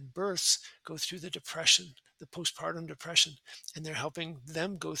when they had births go through the depression, the postpartum depression, and they're helping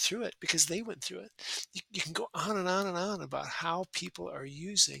them go through it because they went through it. You can go on and on and on about how people are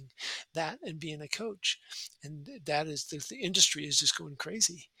using that and being a coach, and that is the industry is just going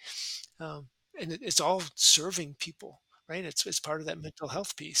crazy, and it's all serving people, right? It's part of that mental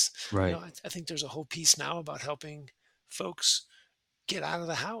health piece. Right. I think there's a whole piece now about helping folks get out of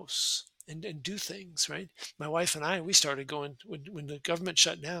the house and do things, right? My wife and I, we started going when the government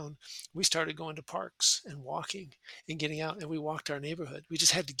shut down, we started going to parks and walking and getting out, and we walked our neighborhood. We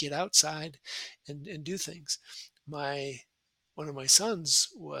just had to get outside and do things. My One of my sons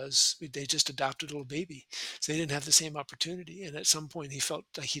was, they just adopted a little baby, so they didn't have the same opportunity, and at some point he felt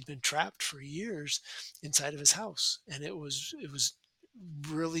like he'd been trapped for years inside of his house, and it was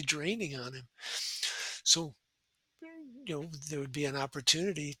really draining on him. So there would be an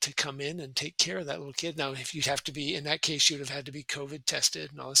opportunity to come in and take care of that little kid. Now, if you'd have to be, in that case, you'd have had to be COVID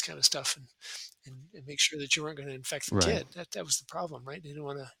tested and all this kind of stuff, and make sure that you weren't going to infect the Right. kid. That was the problem, right? They didn't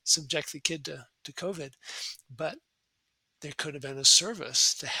want to subject the kid to COVID, but there could have been a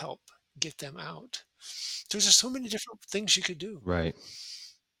service to help get them out. There's just so many different things you could do. Right.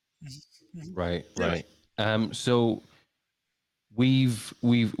 Mhm. Mhm. Right. Anyway, Right. So we've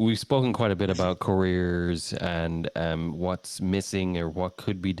spoken quite a bit about careers and what's missing or what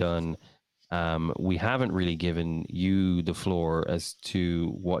could be done. We haven't really given you the floor as to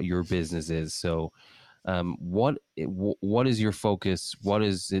what your business is. So, what is your focus? What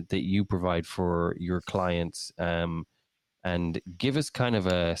is it that you provide for your clients? And give us kind of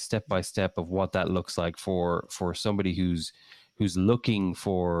a step by step of what that looks like for somebody who's looking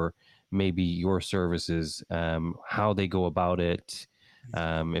for maybe your services, how they go about it,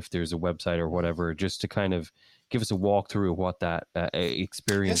 if there's a website or whatever, just to kind of give us a walkthrough of what that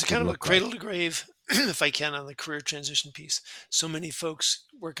it's experience would kind of a look like. cradle to grave, if I can, on the career transition piece. So many folks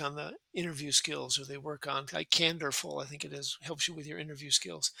work on the interview skills, or they work on, like Candorful, I think it is, helps you with your interview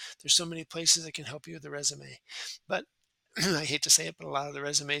skills. There's so many places that can help you with the resume, but I hate to say it, but a lot of the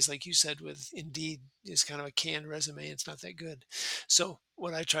resumes, like you said, with Indeed, is kind of a canned resume. It's not that good. So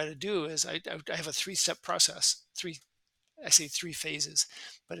what I try to do is I have a 3-step process. I say 3 phases,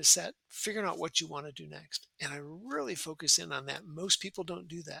 but it's that figuring out what you want to do next. And I really focus in on that. Most people don't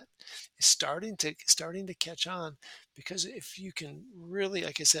do that. It's starting to catch on, because if you can really,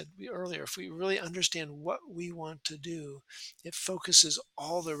 like I said earlier, if we really understand what we want to do, it focuses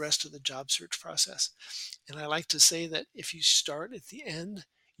all the rest of the job search process. And I like to say that if you start at the end,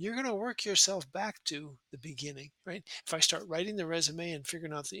 you're going to work yourself back to the beginning, right? If I start writing the resume and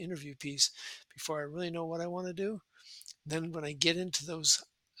figuring out the interview piece before I really know what I want to do, then when I get into those,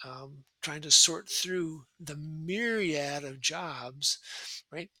 trying to sort through the myriad of jobs,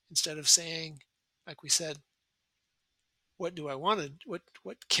 right? Instead of saying, like we said, what do I want to,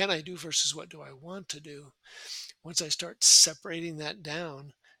 what can I do versus what do I want to do? Once I start separating that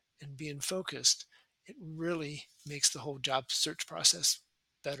down and being focused, it really makes the whole job search process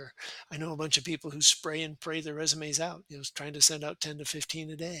better. I know a bunch of people who spray and pray their resumes out, trying to send out 10 to 15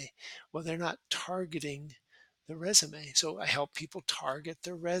 a day. Well, they're not targeting the resume. So I help people target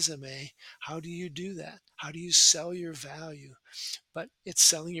the resume. How do you do that? How do you sell your value? But it's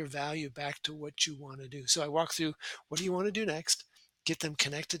selling your value back to what you want to do. So I walk through, what do you want to do next? Get them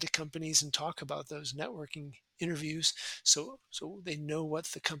connected to companies and talk about those networking interviews, so they know what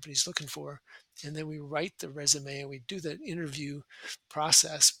the company's looking for. And then we write the resume and we do the interview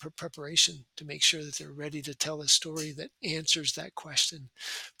process preparation to make sure that they're ready to tell a story that answers that question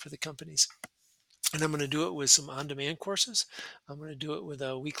for the companies. And I'm going to do it with some on-demand courses. I'm going to do it with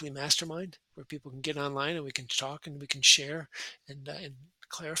a weekly mastermind where people can get online and we can talk and we can share and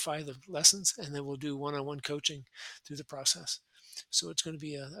clarify the lessons. And then we'll do one-on-one coaching through the process. So it's going to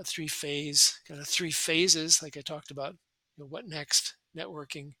be a 3-phase, kind of 3 phases, like I talked about. What next?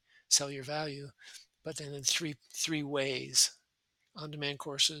 Networking, sell your value, but then in three ways: on-demand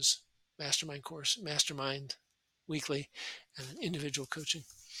courses, mastermind weekly, and individual coaching.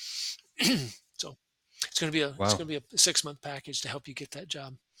 So it's going to be Wow. a 6-month package to help you get that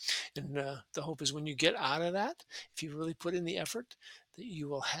job. And the hope is when you get out of that, if you really put in the effort, that you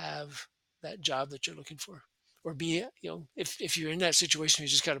will have that job that you're looking for. Or be, if you're in that situation, you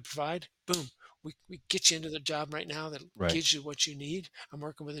just got to provide, boom, we get you into the job right now that Right. gives you what you need. I'm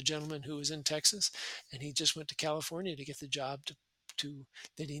working with a gentleman who was in Texas, and he just went to California to get the job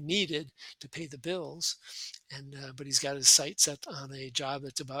that he needed to pay the bills. And but he's got his sights set on a job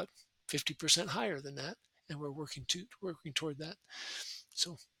that's about 50% higher than that, and we're working toward that.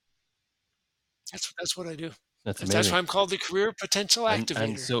 So that's what I do. That's That's amazing. why I'm called the career potential And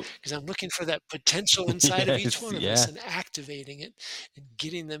activator, so, because I'm looking for that potential inside of each yes, one of us yeah. and activating it and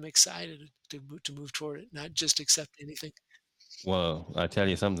getting them excited to move toward it, not just accept anything. Well, I tell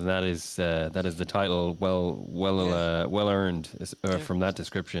you something, that is the title Yeah, well earned yeah. from that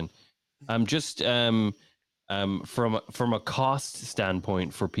description. I'm just from a cost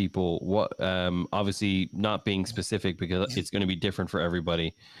standpoint for people, what obviously not being specific because it's going to be different for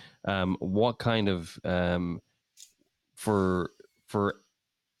everybody. What kind of for for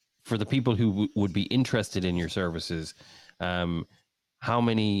for the people who would be interested in your services, um, how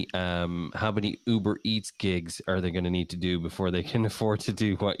many Uber Eats gigs are they going to need to do before they can afford to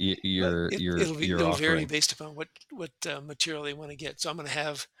do what you're It'll vary offering? based upon what material they want to get. So I'm going to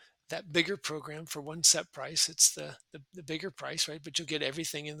have that bigger program for one set price. It's the bigger price, right? But you'll get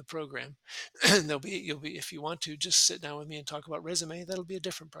everything in the program. And you'll be, if you want to just sit down with me and talk about resume, that'll be a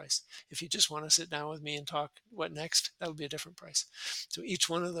different price. If you just want to sit down with me and talk what next, that'll be a different price. So each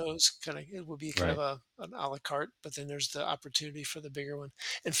one of those it will be kind of Right. an a la carte, but then there's the opportunity for the bigger one.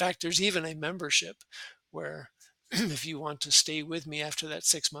 In fact, there's even a membership where if you want to stay with me after that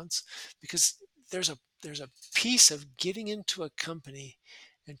 6 months, because there's a piece of getting into a company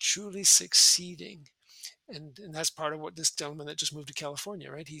and truly succeeding. And that's part of what this gentleman that just moved to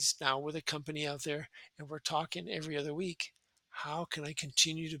California, right? He's now with a company out there, and we're talking every other week. How can I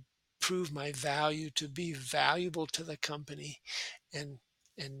continue to prove my value to be valuable to the company? And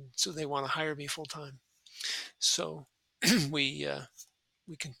so they want to hire me full time. So we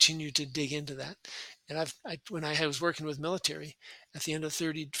we continue to dig into that. And when I was working with military, at the end of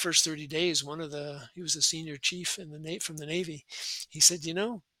first 30 days, he was a senior chief in from the Navy. He said,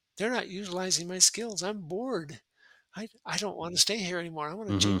 they're not utilizing my skills. I'm bored. I don't want to stay here anymore. I want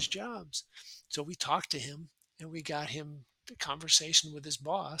to Mm-hmm. change jobs. So we talked to him and we got him the conversation with his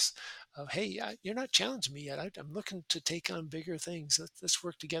boss of, hey, you're not challenging me yet. I'm looking to take on bigger things. Let's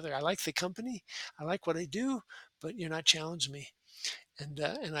work together. I like the company. I like what I do, but you're not challenging me. And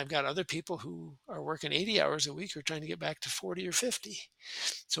I've got other people who are working 80 hours a week who are trying to get back to 40 or 50.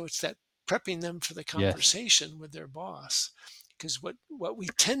 So it's that prepping them for the Yes. conversation with their boss. Because what we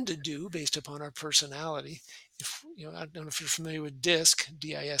tend to do based upon our personality, if I don't know if you're familiar with DISC,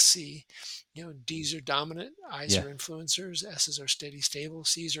 DISC, D's are dominant, I's Yeah. are influencers, S's are steady, stable,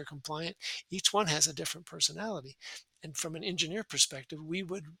 C's are compliant. Each one has a different personality. And from an engineer perspective, we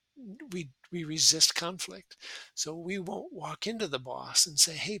resist conflict. So we won't walk into the boss and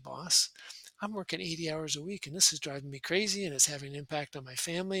say, "Hey, boss, I'm working 80 hours a week and this is driving me crazy and it's having an impact on my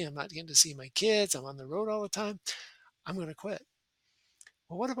family. I'm not getting to see my kids. I'm on the road all the time. I'm going to quit."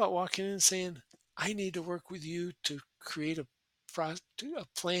 Well, what about walking in and saying, "I need to work with you to create a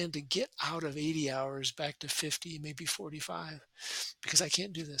plan to get out of 80 hours back to 50, maybe 45, because I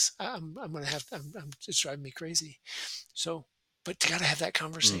can't do this. I'm going to have, it's driving me crazy." So, but you got to have that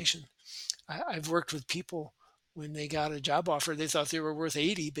conversation. I've worked with people when they got a job offer, they thought they were worth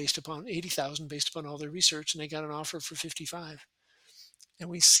 80,000 based upon all their research, and they got an offer for 55. And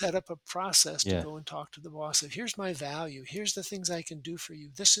we set up a process to Yeah. go and talk to the boss of, "Here's my value. Here's the things I can do for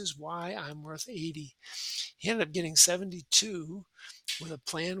you. This is why I'm worth 80. He ended up getting 72 with a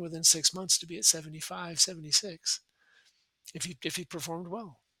plan within 6 months to be at 75, 76 if he performed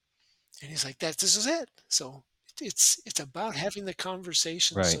well. And he's like, this is it. So it's about having the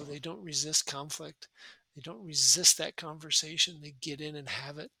conversation so Right. they don't resist conflict. They don't resist that conversation. They get in and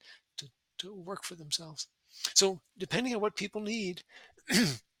have it to work for themselves. So depending on what people need,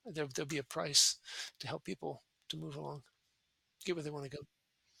 there'll be a price to help people to move along, get where they want to go.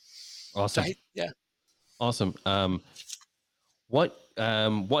 So Awesome. yeah. Awesome. What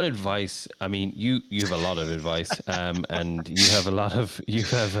advice? I mean, you have a lot of advice, and you have a lot of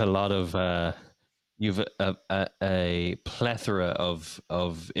a plethora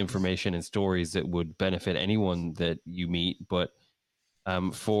of information and stories that would benefit anyone that you meet. But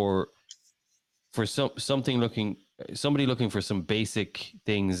for somebody looking for some basic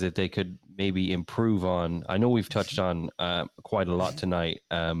things that they could maybe improve on, I know we've touched on quite a lot tonight.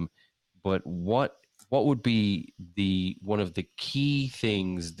 But what would be one of the key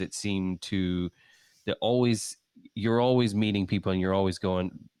things that seem to you're always meeting people and you're always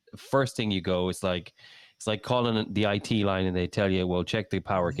going, first thing you go, it's like calling the IT line and they tell you, "Well, check the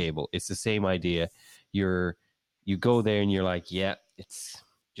power cable." It's the same idea. You go there and you're like, "Yeah, it's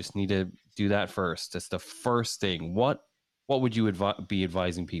just need to do that first." That's the first thing. What would you be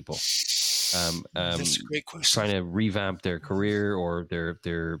advising people? That's a great question. Trying to revamp their career or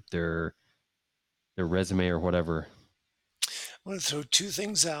their resume or whatever. I want to throw two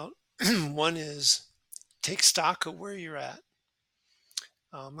things out. One is take stock of where you're at.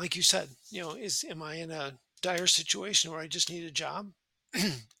 Like you said, am I in a dire situation where I just need a job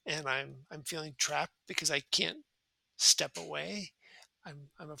and I'm feeling trapped because I can't step away? I'm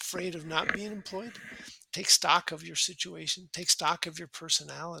afraid of not being employed. Take stock of your situation. Take stock of your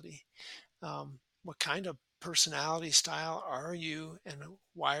personality. What kind of personality style are you, and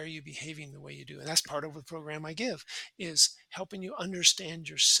why are you behaving the way you do? And that's part of the program I give, is helping you understand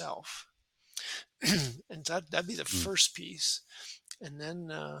yourself. And that'd be the first piece. And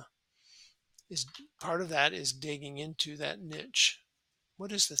then is part of that is digging into that niche.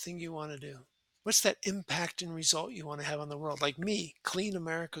 What is the thing you want to do? What's that impact and result you want to have on the world? Like me, clean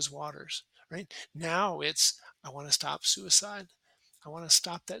America's waters, right? Now it's, I want to stop suicide. I want to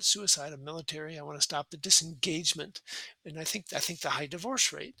stop that suicide of military. I want to stop the disengagement. And I think the high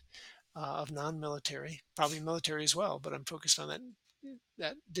divorce rate of non-military, probably military as well, but I'm focused on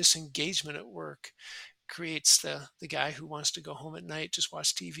that disengagement at work creates the guy who wants to go home at night, just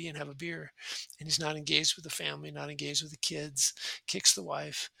watch TV and have a beer, and he's not engaged with the family, not engaged with the kids, kicks the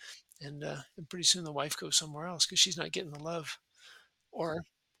wife, and pretty soon the wife goes somewhere else because she's not getting the love, or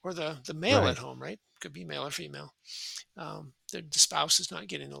the male Right. at home, right? Could be male or female. The spouse is not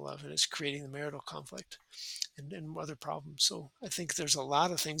getting the love, and it's creating the marital conflict and other problems. So I think there's a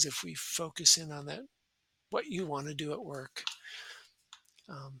lot of things, if we focus in on that, what you want to do at work,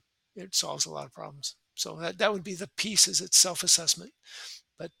 it solves a lot of problems. So that would be the pieces. It's self-assessment,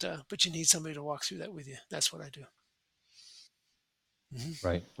 but you need somebody to walk through that with you. That's what I do.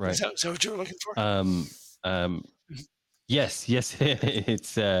 Right. Is that what you were looking for? Yes.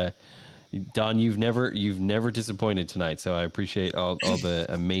 It's Don, you've never disappointed tonight, so I appreciate all the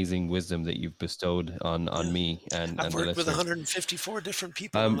amazing wisdom that you've bestowed on me and I've the worked with listeners. 154 different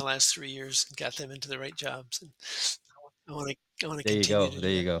people in the last 3 years and got them into the right jobs. And I want to continue to do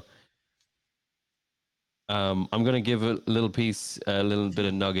There you go. I'm going to give a little bit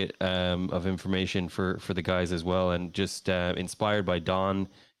of nugget of information for the guys as well, and just inspired by Don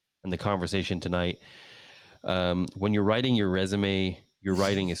and the conversation tonight. When you're writing your resume, you're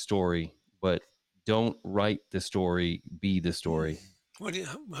writing a story, but don't write the story, be the story. What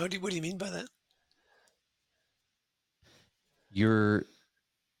do you mean by that? You're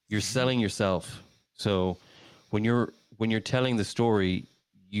selling yourself. So when you're telling the story,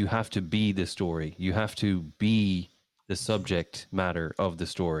 you have to be the story. You have to be the subject matter of the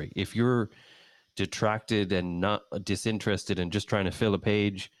story. If you're detracted and not disinterested and just trying to fill a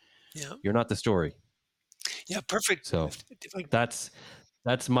page, Yeah. you're not the story. Yeah. Perfect. So If I,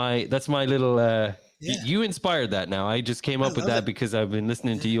 that's my little yeah, you inspired that. Now I just came I up with love that it. because I've been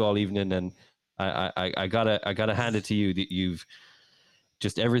listening to Yeah. you all evening, and I gotta hand it to you that you've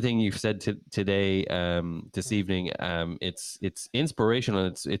just everything you've said today, this evening. It's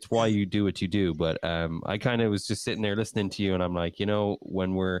inspirational. It's why Yeah. you do what you do. But I kind of was just sitting there listening to you, and I'm like,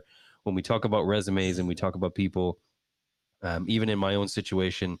 when we talk about resumes and we talk about people, even in my own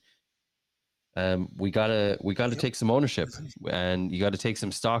situation, we gotta Yep. take some ownership, and you got to take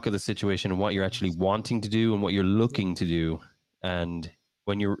some stock of the situation and what you're actually wanting to do and what you're looking to do. And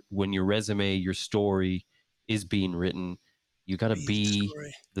when your resume, your story is being written, you got to Be the be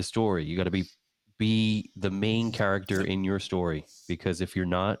story. the story. You got to be the main character Yep. in your story, because if you're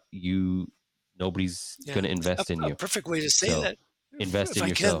not, nobody's Yeah. going to invest in A you. perfect way to say So that, invest if in I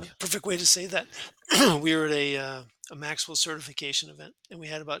can, yourself. perfect way to say that. We were at a Maxwell certification event, and we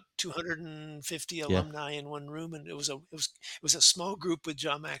had about 250 Yeah. alumni in one room, and it was a small group with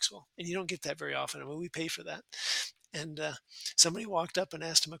John Maxwell, and you don't get that very often. I mean, we pay for that. And somebody walked up and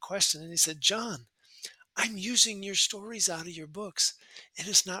asked him a question, and he said, "John, I'm using your stories out of your books, and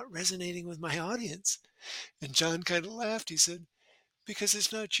it's not resonating with my audience." And John kind of laughed. He said, "Because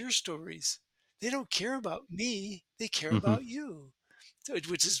it's not your stories. They don't care about me. They care Hmm. about you." So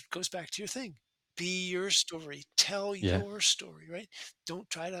which goes back to your thing. Be your story. Tell Yeah. your story, right? Don't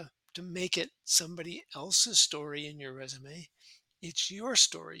try to make it somebody else's story in your resume. It's your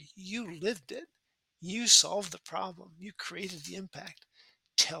story. You lived it. You solved the problem. You created the impact.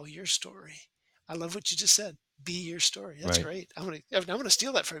 Tell your story. I love what you just said. Be your story. That's Right. great. I'm gonna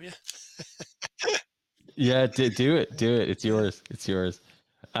steal that from you. Yeah. Do it. Do it. It's Yeah. yours. It's yours.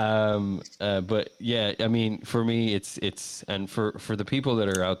 But yeah, I mean, for me, it's and for the people that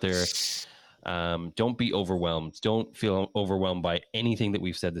are out there, don't be overwhelmed. Don't feel overwhelmed by anything that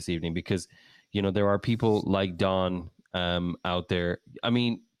we've said this evening, because there are people like Don out there. I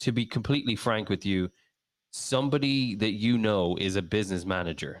mean, to be completely frank with you, somebody that is a business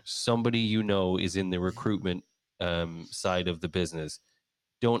manager. Somebody is in the recruitment side of the business.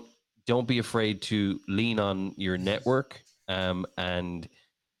 Don't don't be afraid to lean on your network, and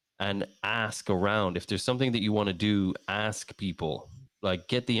ask around. If there's something that you want to do, ask people, like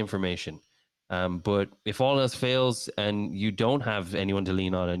get the information. But if all else fails and you don't have anyone to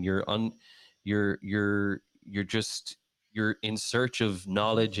lean on, and you're just you're in search of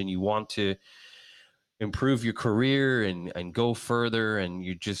knowledge, and you want to improve your career and go further, and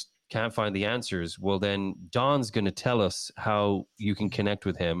you just can't find the answers, well, then Don's going to tell us how you can connect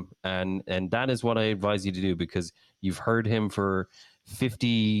with him, and that is what I advise you to do, because you've heard him for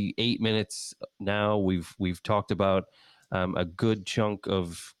 58 minutes now. We've talked about a good chunk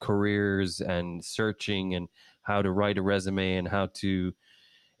of careers and searching, and how to write a resume, and how to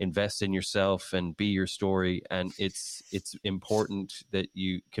invest in yourself and be your story. And it's important that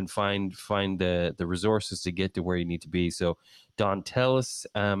you can find the resources to get to where you need to be. So Don, tell us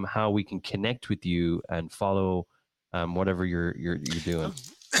how we can connect with you and follow whatever you're doing.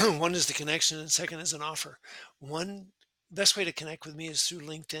 One is the connection, and second is an offer. One best way to connect with me is through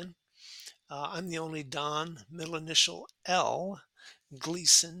LinkedIn. I'm the only Don, middle initial L,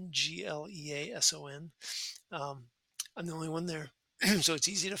 Gleason, Gleason. Um, I'm the only one there. So it's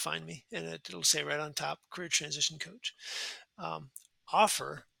easy to find me, and it'll say right on top, career transition coach. Um,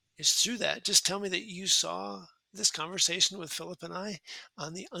 Offer is through that. Just tell me that you saw this conversation with Philip and I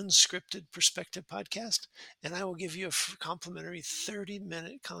on the Unscripted Perspective podcast, and I will give you a complimentary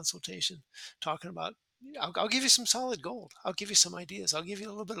 30-minute consultation talking about. I'll give you some solid gold. I'll give you some ideas. I'll give you a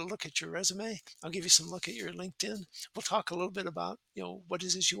little bit of look at your resume. I'll give you some look at your LinkedIn. We'll talk a little bit about what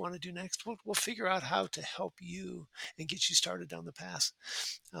is it you want to do next. We'll figure out how to help you and get you started down the path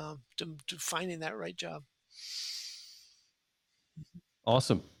to finding that right job.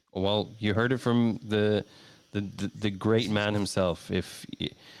 Awesome. Well, you heard it from the great man himself. If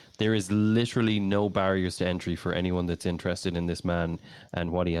there is literally no barriers to entry for anyone that's interested in this man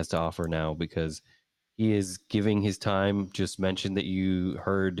and what he has to offer now, because he is giving his time. Just mentioned that you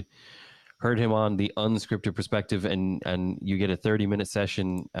heard him on the Unscripted Perspective, and you get a 30-minute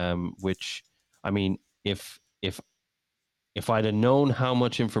session, which, I mean, if I'd have known how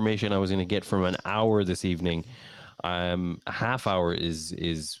much information I was going to get from an hour this evening, A half hour is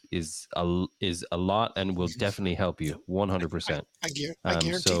a lot, and will definitely help you 100%. I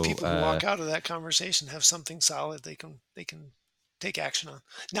guarantee So people who walk out of that conversation have something solid they can take action on.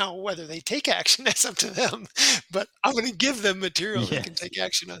 Now, whether they take action, that's up to them. But I'm going to give them material they can yes, take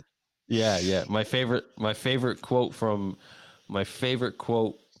action on. yeah. My favorite quote from one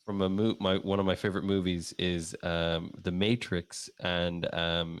of my favorite movies is The Matrix, and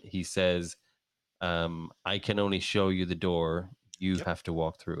he says, I can only show you the door, you Yep. have to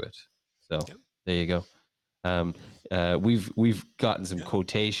walk through it. So Yep. there you go. We've gotten some Yep.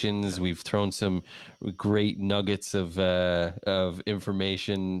 quotations. We've thrown some great nuggets of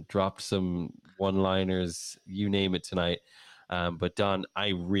information, dropped some one-liners, you name it tonight. But Don, I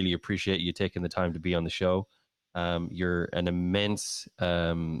really appreciate you taking the time to be on the show. You're an immense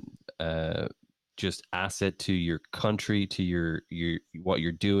just asset to your country, to your what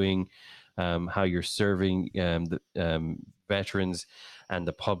you're doing, how you're serving the veterans and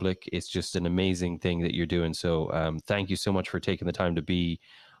the public. It's just an amazing thing that you're doing. So thank you so much for taking the time to be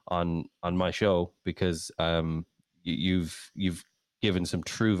on my show, because you've given some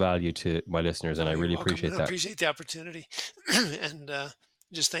true value to my listeners, and I You're really welcome. appreciate I that. appreciate the opportunity. And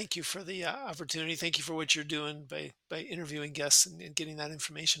just thank you for the opportunity. Thank you for what you're doing by interviewing guests and getting that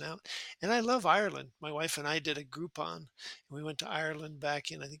information out. And I love Ireland. My wife and I did a Groupon, and we went to Ireland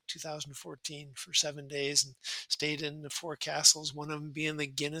back in, I think, 2014 for 7 days and stayed in the four castles, one of them being the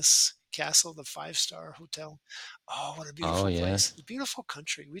Guinness Castle, the 5-star hotel. Oh, what a Oh beautiful yeah, place. A beautiful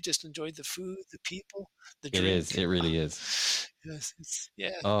country. We just enjoyed the food, the people, the it is. drink. It really is. Yes,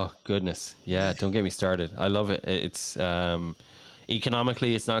 yeah. Oh goodness, yeah. Don't get me started. I love it. It's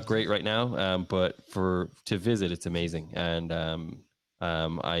economically, it's not great right now, but to visit, it's amazing. And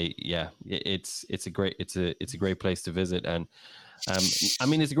it's a great place to visit, and I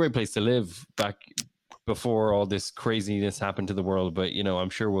mean, it's a great place to live. Back before all this craziness happened to the world, but I'm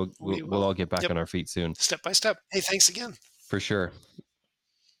sure we'll We we'll all will. get back Yep. on our feet soon, Step by step. Hey, thanks again. for sure.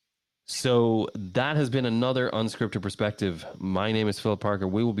 So that has been another Unscripted Perspective. My name is Philip Parker.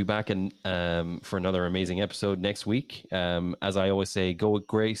 We will be back for another amazing episode next week. As I always say, go with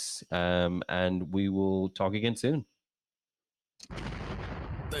grace, and we will talk again soon.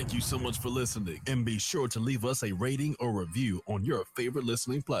 Thank you so much for listening, and be sure to leave us a rating or review on your favorite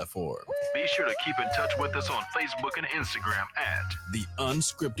listening platform. Be sure to keep in touch with us on Facebook and Instagram at The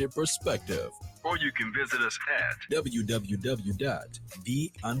Unscripted Perspective. or you can visit us at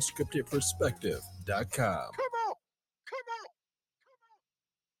www.theunscriptedperspective.com.